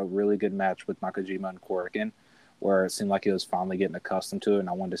he had a really good match with Nakajima and Korakuen, where it seemed like he was finally getting accustomed to it, and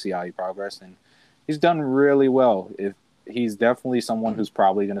I wanted to see how he progressed. And he's done really well. If he's definitely someone who's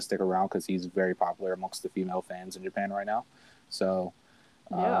probably going to stick around because he's very popular amongst the female fans in Japan right now. So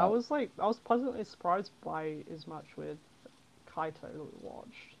yeah, I was pleasantly surprised by his match with Kaito that we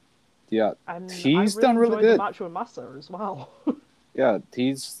watched. Yeah, and he's I really done really enjoyed good. the match with Masa as well. Yeah,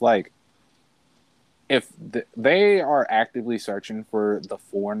 he's like, if they are actively searching for the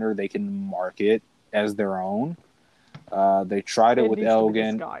foreigner they can market as their own. They tried it with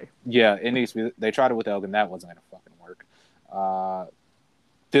Elgin. Yeah, it needs to be. They tried it with Elgin. That wasn't gonna fucking work.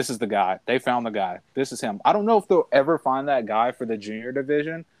 This is the guy. They found the guy. This is him. I don't know if they'll ever find that guy for the junior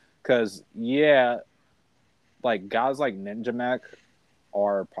division, because like guys like Ninja Mac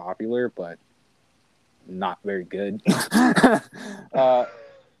are popular, but not very good.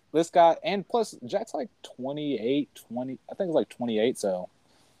 This guy, and plus Jack's like 28, 20, I think it's like 28, so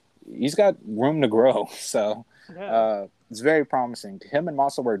he's got room to grow. So it's very promising. Him and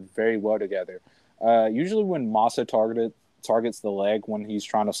Masa work very well together. Usually when Masa targets the leg when he's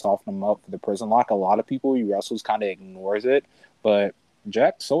trying to soften him up for the prison lock, a lot of people he wrestles kind of ignores it, but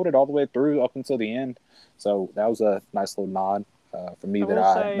Jack sold it all the way through up until the end. So that was a nice little nod for me that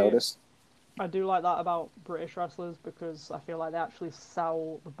I noticed. I do like that about British wrestlers because I feel like they actually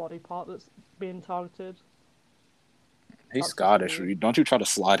sell the body part that's being targeted. He's Scottish. Don't you try to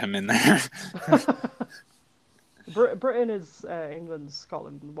slide him in there. Britain is England,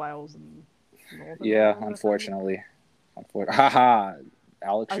 Scotland, Wales, and Northern Ireland, unfortunately. Haha.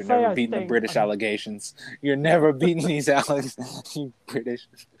 Alex, you're never beating the British allegations. You're never beating these allegations. You British.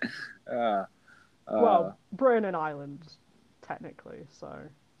 Well, Britain and Ireland, technically, so...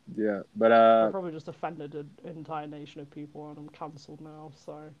 Yeah, but I probably just offended an entire nation of people, and I'm cancelled now.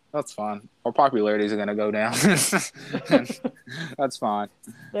 So that's fine. Our popularities are gonna go down. That's fine.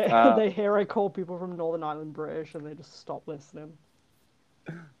 They hear I call people from Northern Ireland British, and they just stop listening.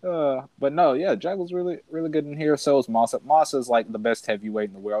 But no, yeah, Jack was really, really good in here. So is Masa. Masa's like the best heavyweight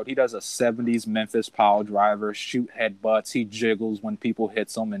in the world. He does a 70s Memphis pile driver, shoot headbutts. He jiggles when people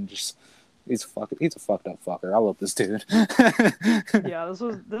hits him, and just. He's a fucked up fucker. I love this dude. Yeah,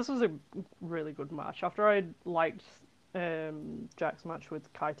 this was a really good match. After I liked Jack's match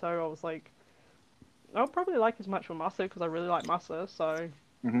with Kaito, I was like, I'll probably like his match with Masa because I really like Masa. So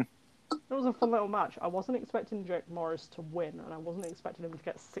it was a fun little match. I wasn't expecting Jack Morris to win, and I wasn't expecting him to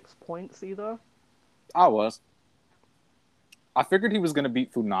get 6 points either. I was. I figured he was going to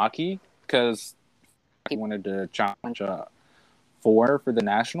beat Funaki because he wanted to challenge for the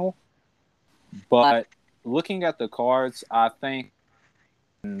national. But looking at the cards, I think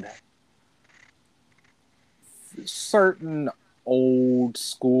certain old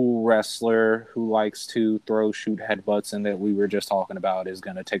school wrestler who likes to throw shoot headbutts and that we were just talking about is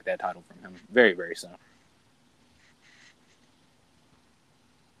going to take that title from him very, very soon.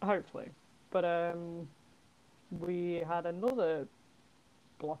 Hopefully. But we had another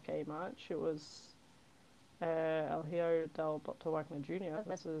Block A match. It was El Hijo del Dr. Wagner Jr.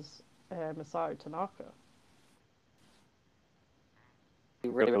 versus Masato Tanaka. I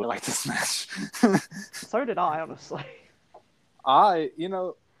really, really like this match. So did I, honestly. I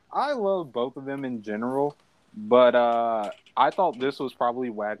love both of them in general, but I thought this was probably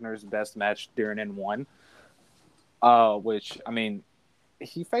Wagner's best match during N1. Which, I mean,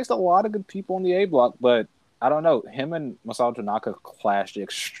 he faced a lot of good people in the A block, but I don't know. Him and Masato Tanaka clashed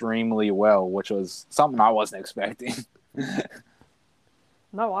extremely well, which was something I wasn't expecting.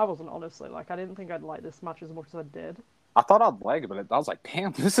 No, I wasn't, honestly. Like, I didn't think I'd like this match as much as I did. I thought I'd like it, but I was like,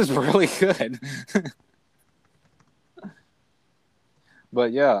 damn, this is really good.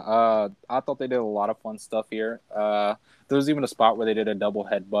 But yeah, I thought they did a lot of fun stuff here. There was even a spot where they did a double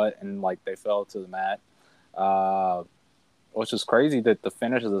headbutt and like they fell to the mat. Which is crazy that the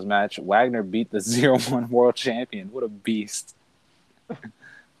finish of this match, Wagner beat the 0-1 world champion. What a beast. I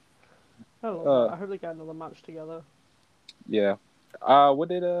hope they get another match together. Yeah. What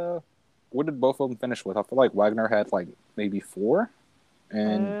did both of them finish with? I feel like Wagner had like maybe 4,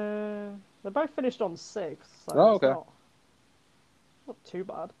 and they both finished on 6. So okay. Not too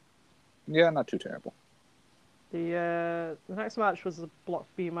bad. Yeah, not too terrible. The next match was a Block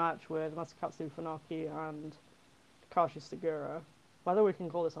B match with Masakatsu Funaki and Takashi Sugiura. Whether we can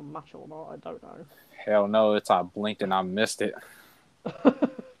call this a match or not, I don't know. Hell no, I blinked and I missed it. I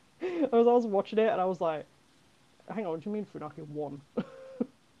was watching it and I was like, hang on, what do you mean Funaki won?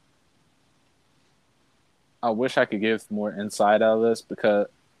 I wish I could give more insight about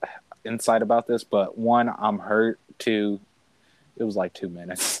this, but one, I'm hurt. Two, it was like 2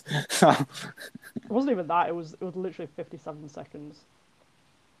 minutes. It wasn't even that. It was literally 57 seconds.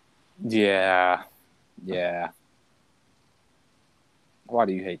 Yeah, yeah. Why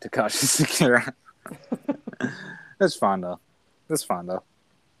do you hate Takashi Sekira? It's fine though. It's fine though.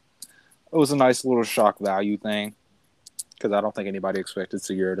 It was a nice little shock value thing because I don't think anybody expected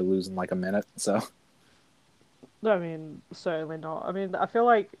Segura to lose in like a minute. So No, I mean, certainly not. I mean, I feel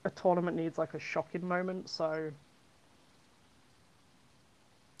like a tournament needs like a shocking moment, so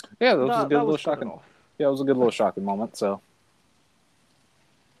yeah, that was a good that little was good shocking. enough. Yeah, it was a good little shocking moment. So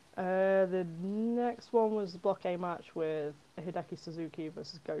The next one was the Block A match with Hideki Suzuki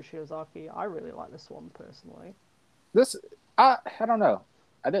versus Go Shiozaki. I really like this one personally. this, I don't know.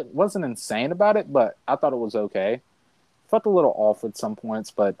 Wasn't insane about it, but I thought it was okay. Felt a little off at some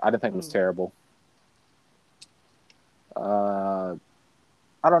points, but I didn't think it was terrible.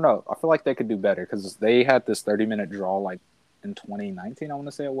 I don't know. I feel like they could do better because they had this 30-minute draw like in 2019. I want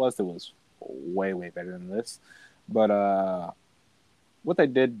to say it was. It was way better than this, but what they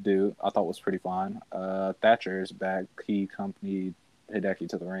did do, I thought was pretty fine. Thatcher is back. He accompanied Hideki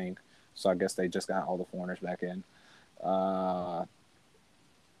to the ring, so I guess they just got all the foreigners back in. I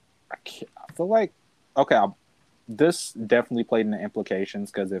feel like this definitely played in the implications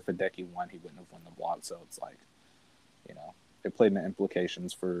because if Hideki won, he wouldn't have won the block. So it's like, it played in the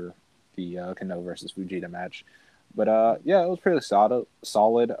implications for the Kano versus Fujita match. But yeah, it was pretty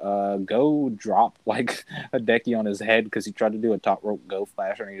solid. Go dropped like Hideki on his head because he tried to do a top rope go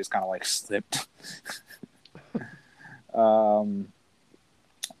flasher and he just kind of like slipped. But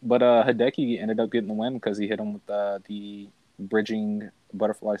Hideki ended up getting the win because he hit him with the bridging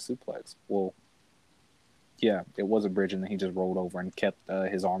butterfly suplex. Well, yeah, it was a bridge, and then he just rolled over and kept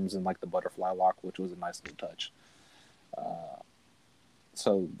his arms in like the butterfly lock, which was a nice little touch.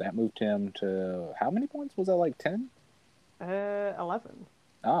 So that moved him to how many points? Was that like 10? 11.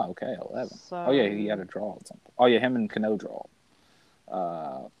 Ah, okay, 11. So, oh yeah, he had a draw at some point. Oh yeah, him and Kano draw.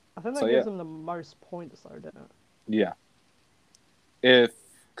 I think that So gives yeah, him the most points, though, didn't it? yeah. If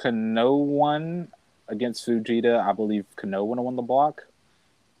Kano won against Fujita, I believe Kano would have won the block.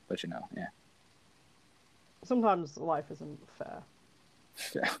 But yeah. Sometimes life isn't fair.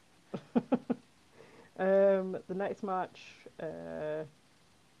 Yeah. The next match,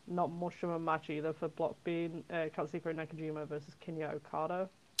 not much of a match either for Block B. Katsuhiko Nakajima versus Kinya Okada.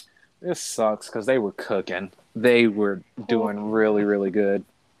 This sucks because they were cooking. They were doing really good.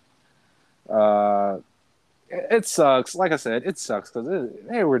 It sucks. Like I said, it sucks because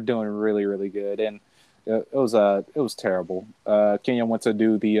they were doing really good, and it was terrible. Kenya went to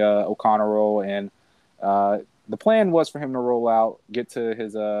do the O'Connor roll, and the plan was for him to roll out, get to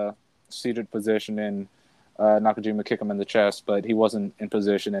his seated position, and Nakajima kick him in the chest, but he wasn't in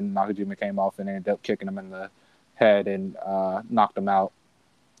position, and Nakajima came off and ended up kicking him in the head and knocked him out.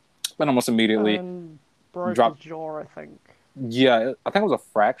 But almost immediately broke dropped his jaw, I think. Yeah, I think it was a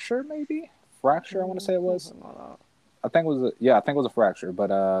fracture, maybe. Fracture, I want to say it was. Something like that. I think it was a fracture,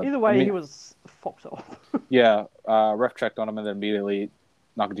 but either way, he was fucked up. Yeah, ref checked on him, and then immediately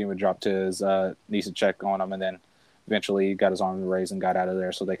Nakajima dropped his knee to check on him, and then eventually got his arm raised and got out of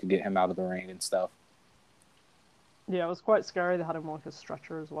there so they could get him out of the ring and stuff. Yeah, it was quite scary. They had him on like a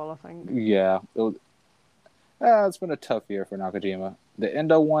stretcher as well, I think. Yeah, it's been a tough year for Nakajima. The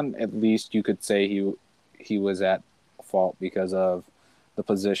Endo one, at least you could say he was at fault because of the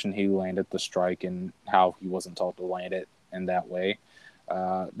position he landed the strike and how he wasn't told to land it in that way.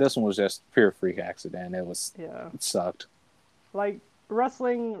 This one was just pure freak accident. It sucked. Like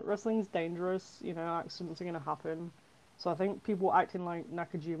wrestling's dangerous. Accidents are gonna happen. So I think people acting like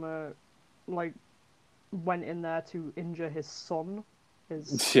Nakajima, like, went in there to injure his son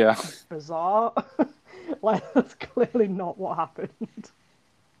is bizarre. Like, that's clearly not what happened.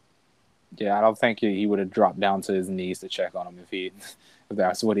 Yeah, I don't think he would have dropped down to his knees to check on him if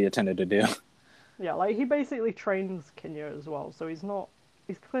that's what he intended to do. Yeah, like, he basically trains Kinya as well, so he's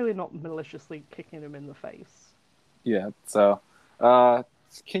clearly not maliciously kicking him in the face. Yeah, so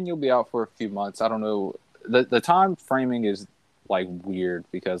Kinya will be out for a few months. I don't know. The time framing is like weird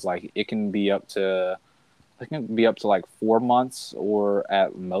because like it can be up to like 4 months or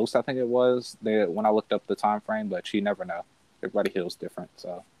at most I think it was when I looked up the time frame, but you never know. Everybody heals different,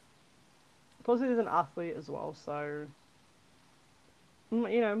 so. Plus, he's an athlete as well, so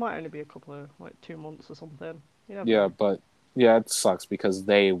it might only be a couple of 2 months or something. Yeah, but yeah, it sucks because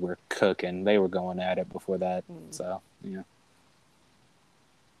they were cooking. They were going at it before that, so yeah.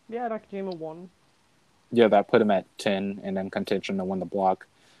 Yeah, Nakajima won. Yeah, that put him at 10 and then contention to win the block.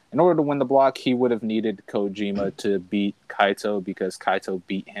 In order to win the block, he would have needed Kojima to beat Kaito because Kaito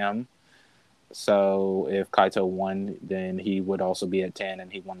beat him. So if Kaito won, then he would also be at 10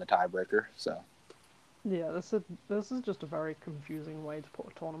 and he won the tiebreaker. So Yeah, this is just a very confusing way to put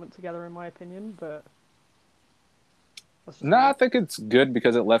a tournament together, in my opinion. But that's just no, me. I think it's good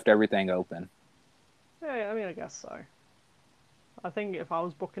because it left everything open. Yeah, I mean, I guess so. I think if I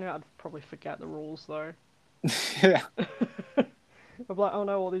was booking it, I'd probably forget the rules though. Yeah. I'd be like, oh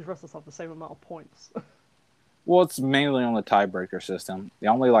no, all these wrestlers have the same amount of points. Well, it's mainly on the tiebreaker system. The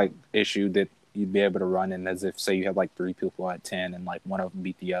only like issue that you'd be able to run in is if say you have like three people at 10 and like one of them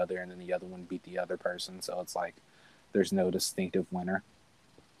beat the other and then the other one beat the other person. So it's like there's no distinctive winner.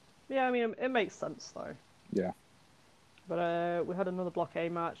 Yeah, I mean, it makes sense though. Yeah. But we had another Block A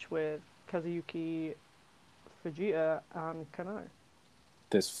match with Kazuyuki Fujita and Kano.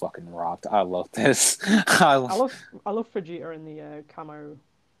 This fucking rocked. I love this. I love Fujita in the camo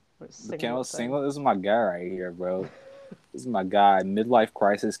The Camel singlet thing. Singlet. This is my guy right here, bro. This is my guy. Midlife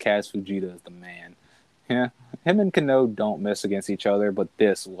Crisis. Kaz Fujita is the man. Yeah, him and Kano don't miss against each other, but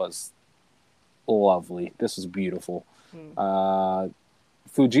this was lovely. This was beautiful. Hmm.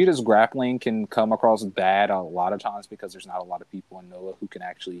 Fujita's grappling can come across bad a lot of times because there's not a lot of people in Noah who can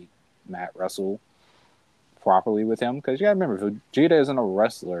actually mat wrestle properly with him. Because you gotta remember, Fujita isn't a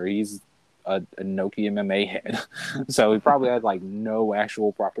wrestler; he's a Noki MMA head, so he probably had like no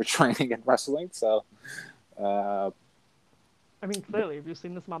actual proper training in wrestling. So, I mean, clearly, have you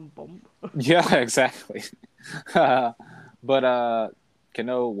seen this man bump? yeah, exactly. But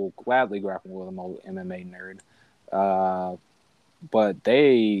Kano will gladly grapple with him, old MMA nerd. But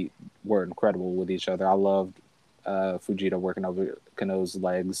they were incredible with each other. I loved Fujita working over Kano's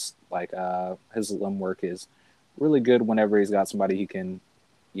legs. Like his limb work is really good whenever he's got somebody he can,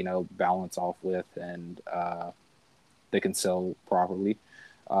 balance off with and they can sell properly.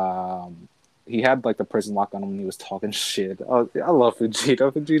 He had like the prison lock on him when he was talking shit. Oh, I love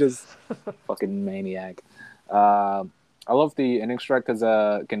Fujita. Fujita's fucking maniac. I love the ending strike because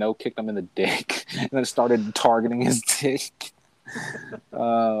Kano kicked him in the dick and then started targeting his dick.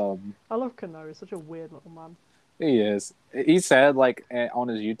 I love Kano. He's such a weird little man. He is. He said like on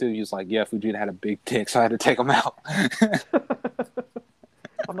his YouTube, he was like, "Yeah, Fujita had a big dick, so I had to take him out."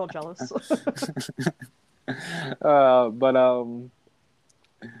 I'm not jealous. But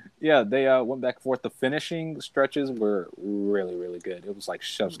yeah, they went back and forth. The finishing stretches were really, really good. It was like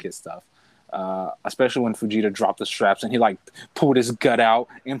chef's kiss stuff. Especially when Fujita dropped the straps and he like pulled his gut out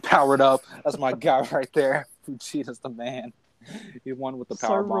and powered up. That's my guy right there. Fujita's the man. He won with the So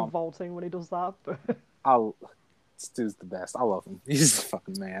power bomb. revolting when he does that. But This dude's the best. I love him. He's the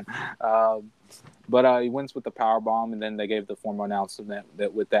fucking man. But he wins with the power bomb, and then they gave the formal announcement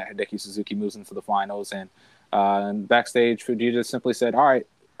that with that Hideki Suzuki moves into the finals. And backstage, Fujita simply said, "All right,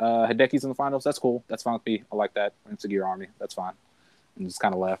 Hideki's in the finals. That's cool. That's fine with me. I like that. Insecure Army. That's fine." And just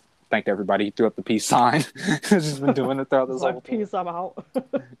kind of left. Thanked everybody. He threw up the peace sign. He's just been doing it throughout this whole thing. Peace, I'm out.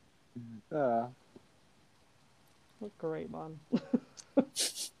 What great, man.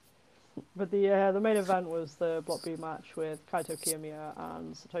 But the main event was the Block B match with Kaito Kiyomiya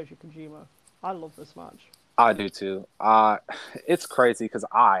and Satoshi Kojima. I love this match. I do too. It's crazy because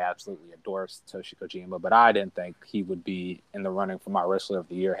I absolutely adore Satoshi Kojima, but I didn't think he would be in the running for my Wrestler of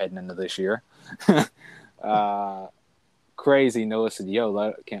the Year heading into this year. Crazy. Noah said,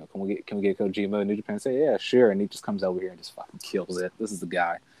 "Yo, can we get Kojima in New Japan?" I say, "Yeah, sure." And he just comes over here and just fucking kills it. This is the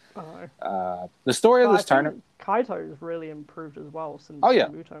guy. The story of this tournament. Kaito's really improved as well since the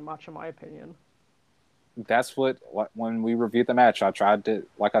Muto match, in my opinion. That's what when we reviewed the match, I tried to,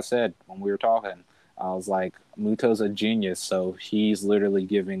 like I said when we were talking, I was like, Muto's a genius, so he's literally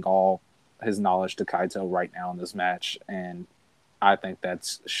giving all his knowledge to Kaito right now in this match, and I think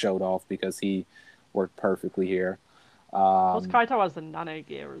that's showed off because he worked perfectly here. Plus, Kaito has the Nane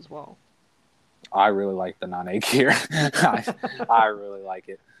gear as well. I really like the Nane gear. I really like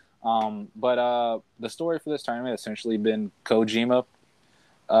it. But the story for this tournament has essentially been Kojima.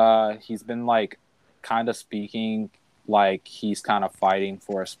 He's been like kind of speaking like he's kind of fighting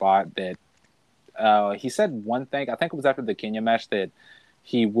for a spot that he said one thing, I think it was after the Kenya match, that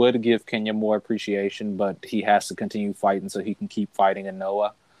he would give Kenya more appreciation, but he has to continue fighting so he can keep fighting in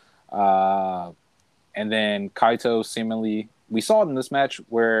Noah. And then Kaito seemingly, we saw it in this match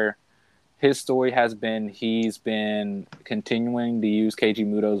where his story has been he's been continuing to use Keiji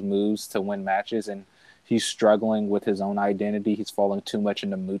Muto's moves to win matches, and he's struggling with his own identity. He's falling too much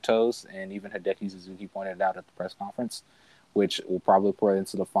into Muto's, and even Hideki Suzuki pointed it out at the press conference, which will probably pour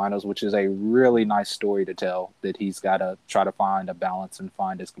into the finals, which is a really nice story to tell, that he's got to try to find a balance and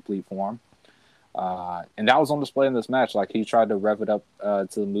find his complete form. And that was on display in this match. Like, he tried to rev it up to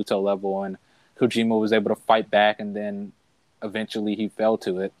the Muto level, and Kojima was able to fight back, and then eventually he fell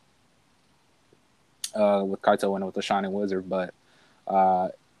to it with Kaito winning with the Shining Wizard. But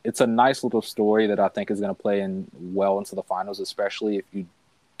it's a nice little story that I think is going to play in well into the finals, especially if you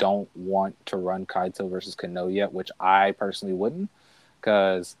don't want to run Kaito versus Kano yet, which I personally wouldn't,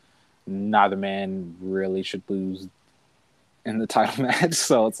 because neither man really should lose in the title match.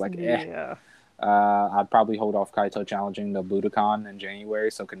 So it's like, yeah. I'd probably hold off Kaito challenging the Budokan in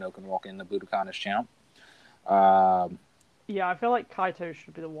January so Kano can walk in the Budokan as champ. Yeah, I feel like Kaito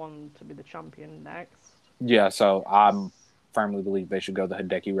should be the one to be the champion next. Yeah, so I'm firmly believe they should go the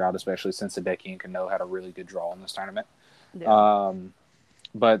Hideki route, especially since Hideki and Kano had a really good draw in this tournament. Yeah.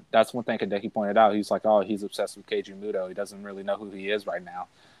 But that's one thing Hideki pointed out. He's like, oh, he's obsessed with Keiji Muto. He doesn't really know who he is right now,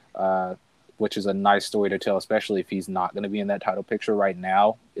 which is a nice story to tell, especially if he's not going to be in that title picture right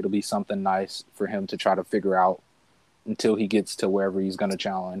now. It'll be something nice for him to try to figure out until he gets to wherever he's going to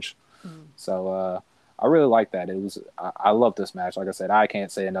challenge. So I really like that. I love this match. Like I said, I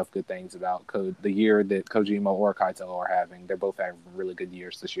can't say enough good things about the year that Kojima or Kaito are having. They're both having really good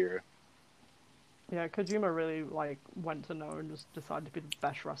years this year. Yeah, Kojima really went to know and just decided to be the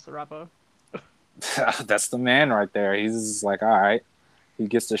best wrestler ever. That's the man right there. He's like, all right, he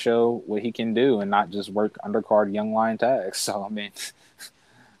gets to show what he can do and not just work undercard young lion tags. So I mean,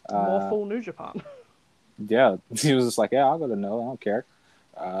 more full New Japan. Yeah, he was just like, yeah, I'll go to No, I don't care.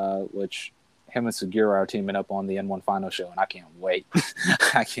 Which him and Sugiura are teaming up on the N1 final show, and I can't wait.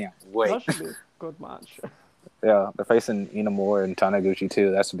 I can't wait. That should be a good match. Yeah, they're facing Inamura and Taniguchi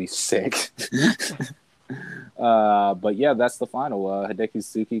too. That should be sick. But yeah, that's the final. Hideki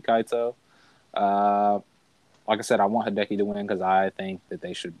Suzuki Kaito. Like I said, I want Hideki to win because I think that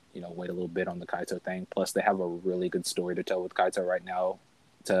they should, wait a little bit on the Kaito thing. Plus, they have a really good story to tell with Kaito right now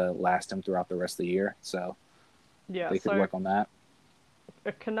to last him throughout the rest of the year. So yeah, they could work on that.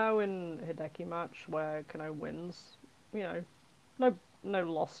 A Kano and Hideki match where Kano wins, no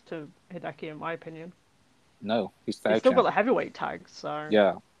loss to Hideki in my opinion. No, he's still got the heavyweight tag, so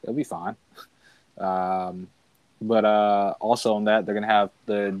yeah, it'll be fine. But also on that, they're gonna have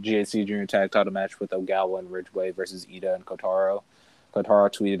the GHC Junior Tag Title match with Ogawa and Ridgeway versus Ida and Kotaro. Kotaro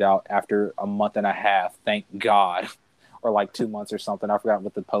tweeted out after a month and a half, "Thank God," or like 2 months or something. I forgot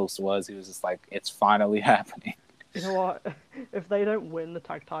what the post was. He was just like, "It's finally happening." You know what? If they don't win the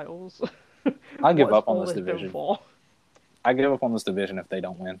tag titles, I give up on this division. I give up on this division if they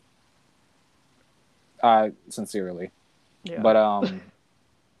don't win. Sincerely. Yeah. But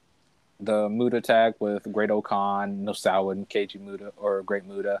the Muta tag with Great Okan, Nosawa, and Keiji Muta, or Great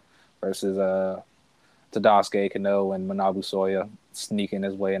Muta, versus Tadasuke, Kano, and Manabu Soya sneaking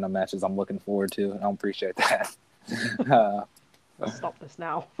his way into matches I'm looking forward to. I don't appreciate that. Let's stop this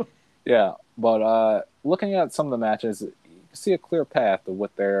now. Yeah, but looking at some of the matches, you can see a clear path of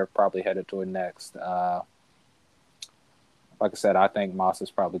what they're probably headed toward next. Like I said, I think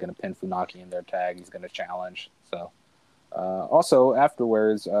Masa's probably going to pin Funaki in their tag. He's going to challenge. So, also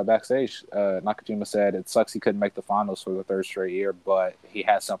afterwards, backstage, Nakajima said it sucks he couldn't make the finals for the third straight year, but he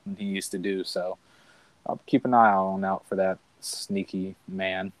has something he needs to do. So, I'll keep an eye out for that sneaky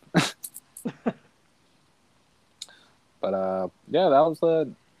man. But yeah, that was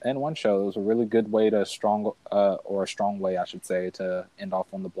the N1 show. It was a really good way to a strong way, I should say, to end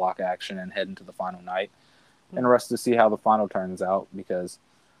off on the block action and head into the final night. Interested to see how the final turns out, because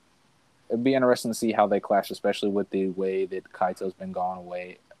it'd be interesting to see how they clash, especially with the way that Kaito's been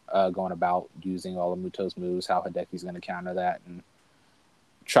going about using all of Muto's moves, how Hideki's going to counter that and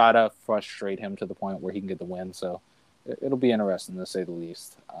try to frustrate him to the point where he can get the win. So it'll be interesting, to say the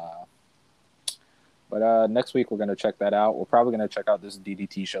least. But next week we're going to check that out. We're probably going to check out this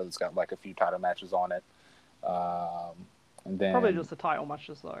DDT show that's got like a few title matches on it. And then probably just the title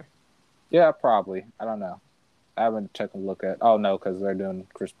matches though. Yeah, probably. I don't know. I haven't taken a look at. Oh no, because they're doing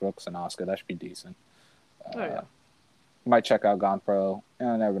Chris Brooks and Asuka. That should be decent. Yeah. Might check out Gone Pro.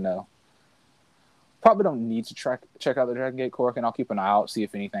 I never know. Probably don't need to check out the Dragon Gate Cork, and I'll keep an eye out, see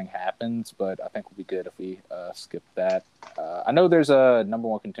if anything happens. But I think it'll be good if we skip that. I know there's a number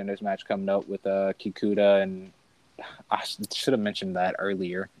one contenders match coming up with Kikuta, and I should have mentioned that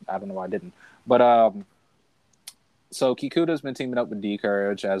earlier. I don't know why I didn't. But so Kikuta's been teaming up with D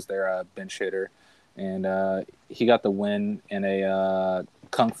Courage as their bench hitter. And he got the win in a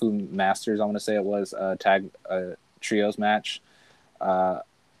Kung Fu Masters, I want to say it was, tag trios match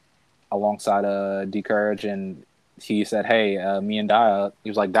alongside D Courage. And he said, hey, me and Daya, he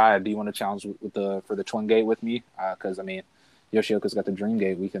was like, Daya, do you want to challenge for the Twin Gate with me? Because, I mean, Yoshioka's got the Dream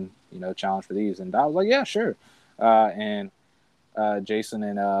Gate. We can, challenge for these. And Daya was like, yeah, sure. And Jason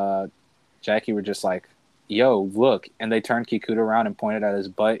and Jackie were just like, yo, look. And they turned Kikuta around and pointed at his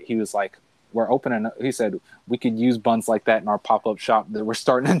butt. He was like, we're opening. He said, we could use buns like that in our pop-up shop that we're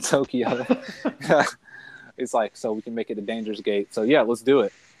starting in Tokyo. It's like, so we can make it a Dangerous Gate. So yeah, let's do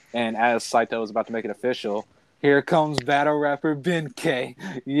it. And as Saito was about to make it official, here comes battle rapper Ben-K.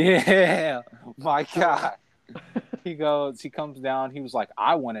 Yeah, my God. He comes down. He was like,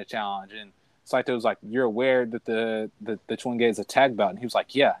 I want a challenge. And Saito was like, you're aware that the Twin Gate is a tag belt? And he was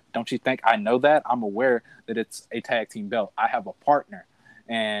like, yeah, don't you think I know that? I'm aware that it's a tag team belt. I have a partner.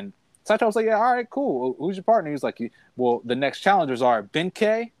 And Saito was like, yeah, all right, cool. Who's your partner? He was like, well, the next challengers are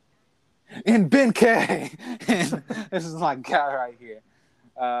Ben-K and Ben-K. And this is my guy right here.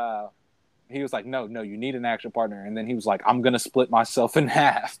 He was like, no, you need an actual partner. And then he was like, I'm going to split myself in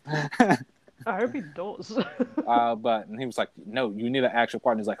half. I hope he does. But he was like, no, you need an actual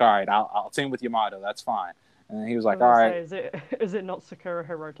partner. He's like, all right, I'll team with Yamato. That's fine. And he was like, all right. Is it not Sakura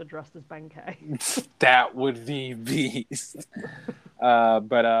Hirota dressed as Ben-K? That would be beast.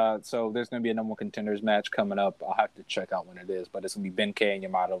 So there's going to be a number one contenders match coming up. I'll have to check out when it is, but it's going to be Ben-K and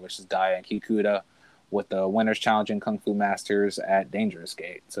Yamato versus Daya and Kikuta, with the winners challenging Kung Fu Masters at Dangerous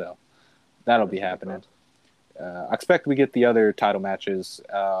Gate. So that'll be happening. I expect we get the other title matches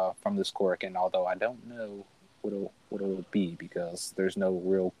from this Korakuen, although I don't know what it'll be because there's no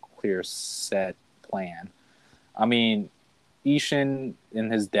real clear set plan. I mean, Ishin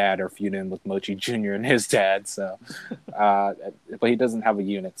and his dad are feuding with Mochi Jr. and his dad, so but he doesn't have a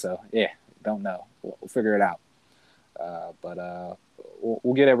unit, so yeah, don't know. We'll figure it out. But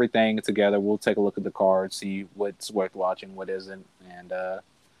we'll get everything together. We'll take a look at the card, see what's worth watching, what isn't, and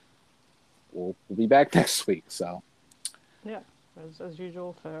we'll be back next week. So yeah, as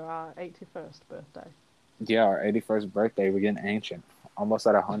usual for our 81st birthday. Yeah, our 81st birthday. We're getting ancient, almost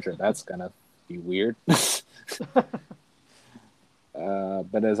at 100. That's gonna be weird.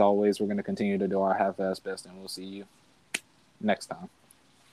 But as always, we're gonna continue to do our half-ass best, and we'll see you next time.